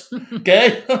worse?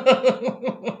 Okay?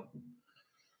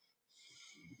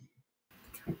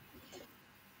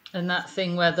 And that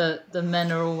thing where the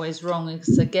men are always wrong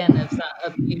is again of that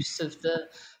abuse of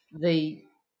the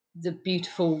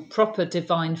beautiful, proper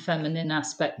divine feminine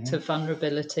aspect of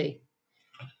vulnerability,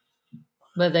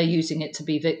 where they're using it to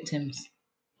be victims.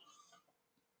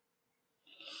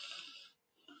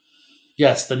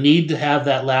 Yes, the need to have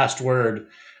that last word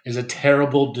is a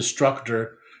terrible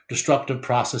destructive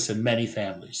process in many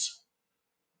families.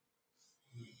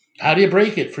 How do you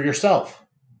break it for yourself?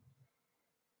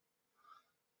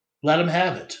 Let them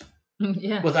have it.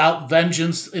 Yeah. Without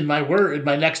vengeance in my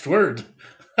next word.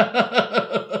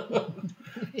 Okay,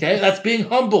 that's being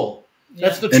humble. Yeah.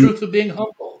 That's the truth of being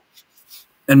humble.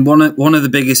 And one of the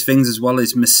biggest things as well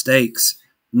is mistakes.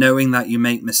 Knowing that you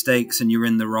make mistakes and you're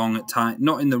in the wrong at times.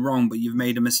 Not in the wrong, but you've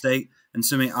made a mistake. And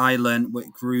something I learned,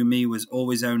 what grew me, was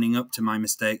always owning up to my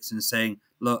mistakes and saying,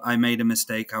 look, I made a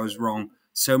mistake, I was wrong.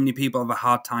 So many people have a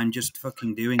hard time just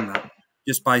fucking doing that.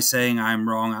 Just by saying I'm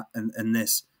wrong and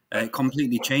this. It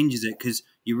completely changes it, because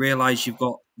you realize you've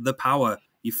got the power.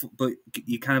 But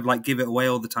you kind of like give it away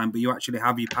all the time, but you actually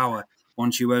have your power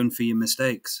once you own for your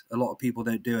mistakes. A lot of people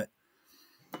don't do it.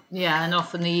 Yeah, and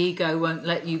often the ego won't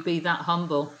let you be that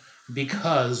humble.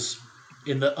 Because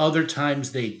in the other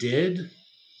times they did,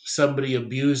 somebody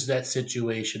abused that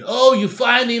situation. Oh, you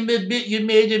finally admit you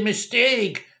made a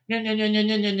mistake.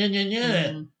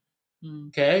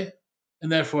 Okay?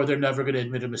 And therefore, they're never going to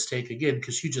admit a mistake again,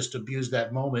 because you just abused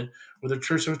that moment where the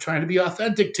church was trying to be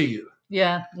authentic to you.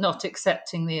 Yeah, not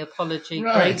accepting the apology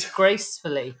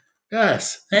gracefully.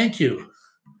 Yes, thank you.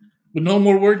 But no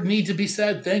more word need to be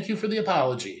said. Thank you for the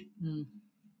apology.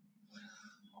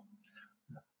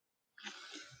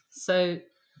 So,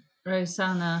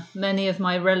 Rosanna, many of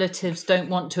my relatives don't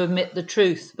want to admit the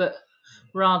truth, but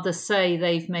rather say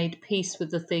they've made peace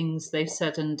with the things they've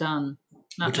said and done.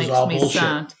 That makes me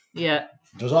sad. Yeah.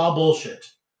 It was all bullshit.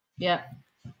 Yeah.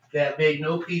 They have made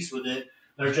no peace with it.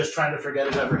 They're just trying to forget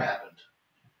it ever happened.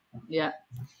 Yeah.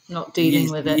 Not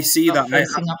dealing with it. You see that? I've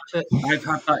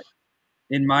had that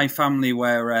in my family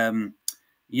where,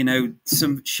 you know,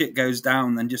 some shit goes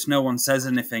down and just no one says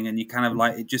anything, and you kind of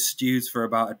like, it just stews for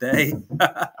about a day.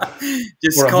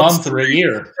 Just or a month or a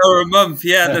year. Or a month,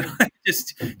 yeah.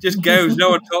 just goes. No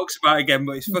one talks about it again,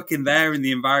 but it's fucking there in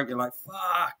the environment. You're like,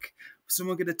 fuck,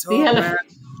 someone going to talk?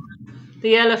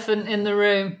 The elephant in the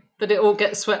room, but it all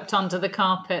gets swept under the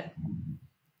carpet.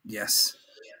 Yes.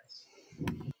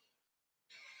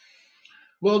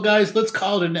 Well, guys, let's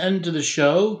call it an end to the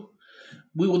show.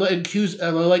 We would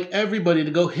like everybody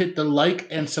to go hit the like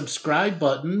and subscribe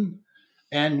button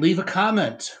and leave a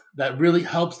comment. That really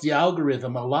helps the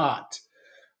algorithm a lot.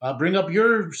 Bring up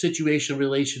your situation,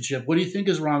 relationship. What do you think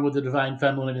is wrong with the divine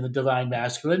feminine and the divine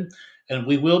masculine? And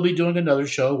we will be doing another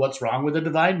show, What's Wrong with the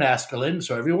Divine Masculine,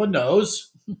 so everyone knows.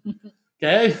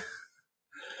 Okay?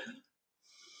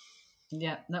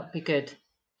 Yeah, that'd be good.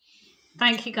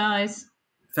 Thank you, guys.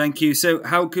 Thank you. So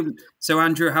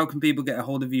Andrew, how can people get a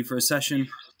hold of you for a session?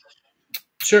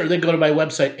 Sure, they can go to my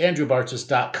website,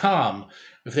 andrewbartzis.com.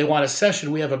 If they want a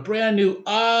session, we have a brand new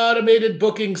automated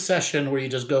booking session where you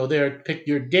just go there, pick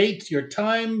your date, your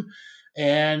time,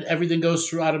 and everything goes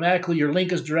through automatically. Your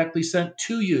link is directly sent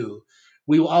to you.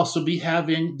 We will also be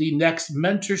having the next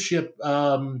mentorship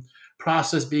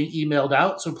process being emailed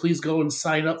out, so please go and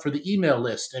sign up for the email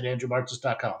list at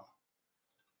andrewbartzis.com.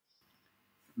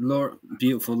 Laura,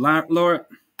 beautiful. Laura?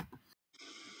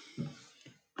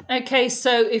 Okay,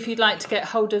 so if you'd like to get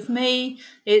hold of me,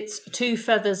 it's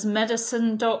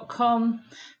twofeathersmedicine.com.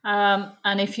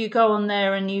 And if you go on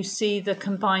there and you see the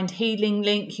combined healing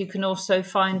link, you can also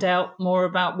find out more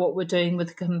about what we're doing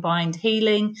with combined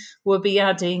healing. We'll be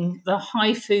adding the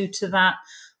HIFU to that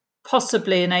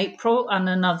possibly in April, and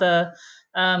another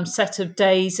set of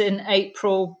days in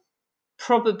April,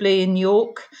 probably in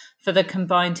York, for the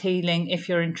combined healing, if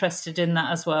you're interested in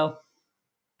that as well.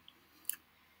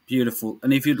 Beautiful.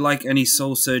 And if you'd like any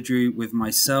soul surgery with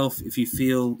myself, if you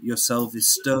feel yourself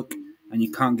is stuck and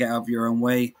you can't get out of your own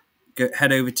way,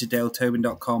 head over to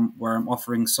daletobin.com, where I'm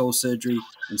offering soul surgery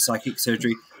and psychic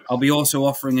surgery. I'll be also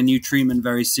offering a new treatment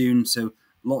very soon, so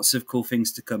lots of cool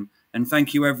things to come. And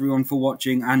thank you, everyone, for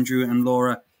watching. Andrew and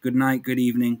Laura, good night, good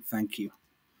evening. Thank you.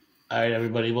 All right,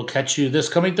 everybody. We'll catch you this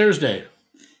coming Thursday.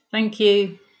 Thank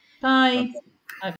you. Bye.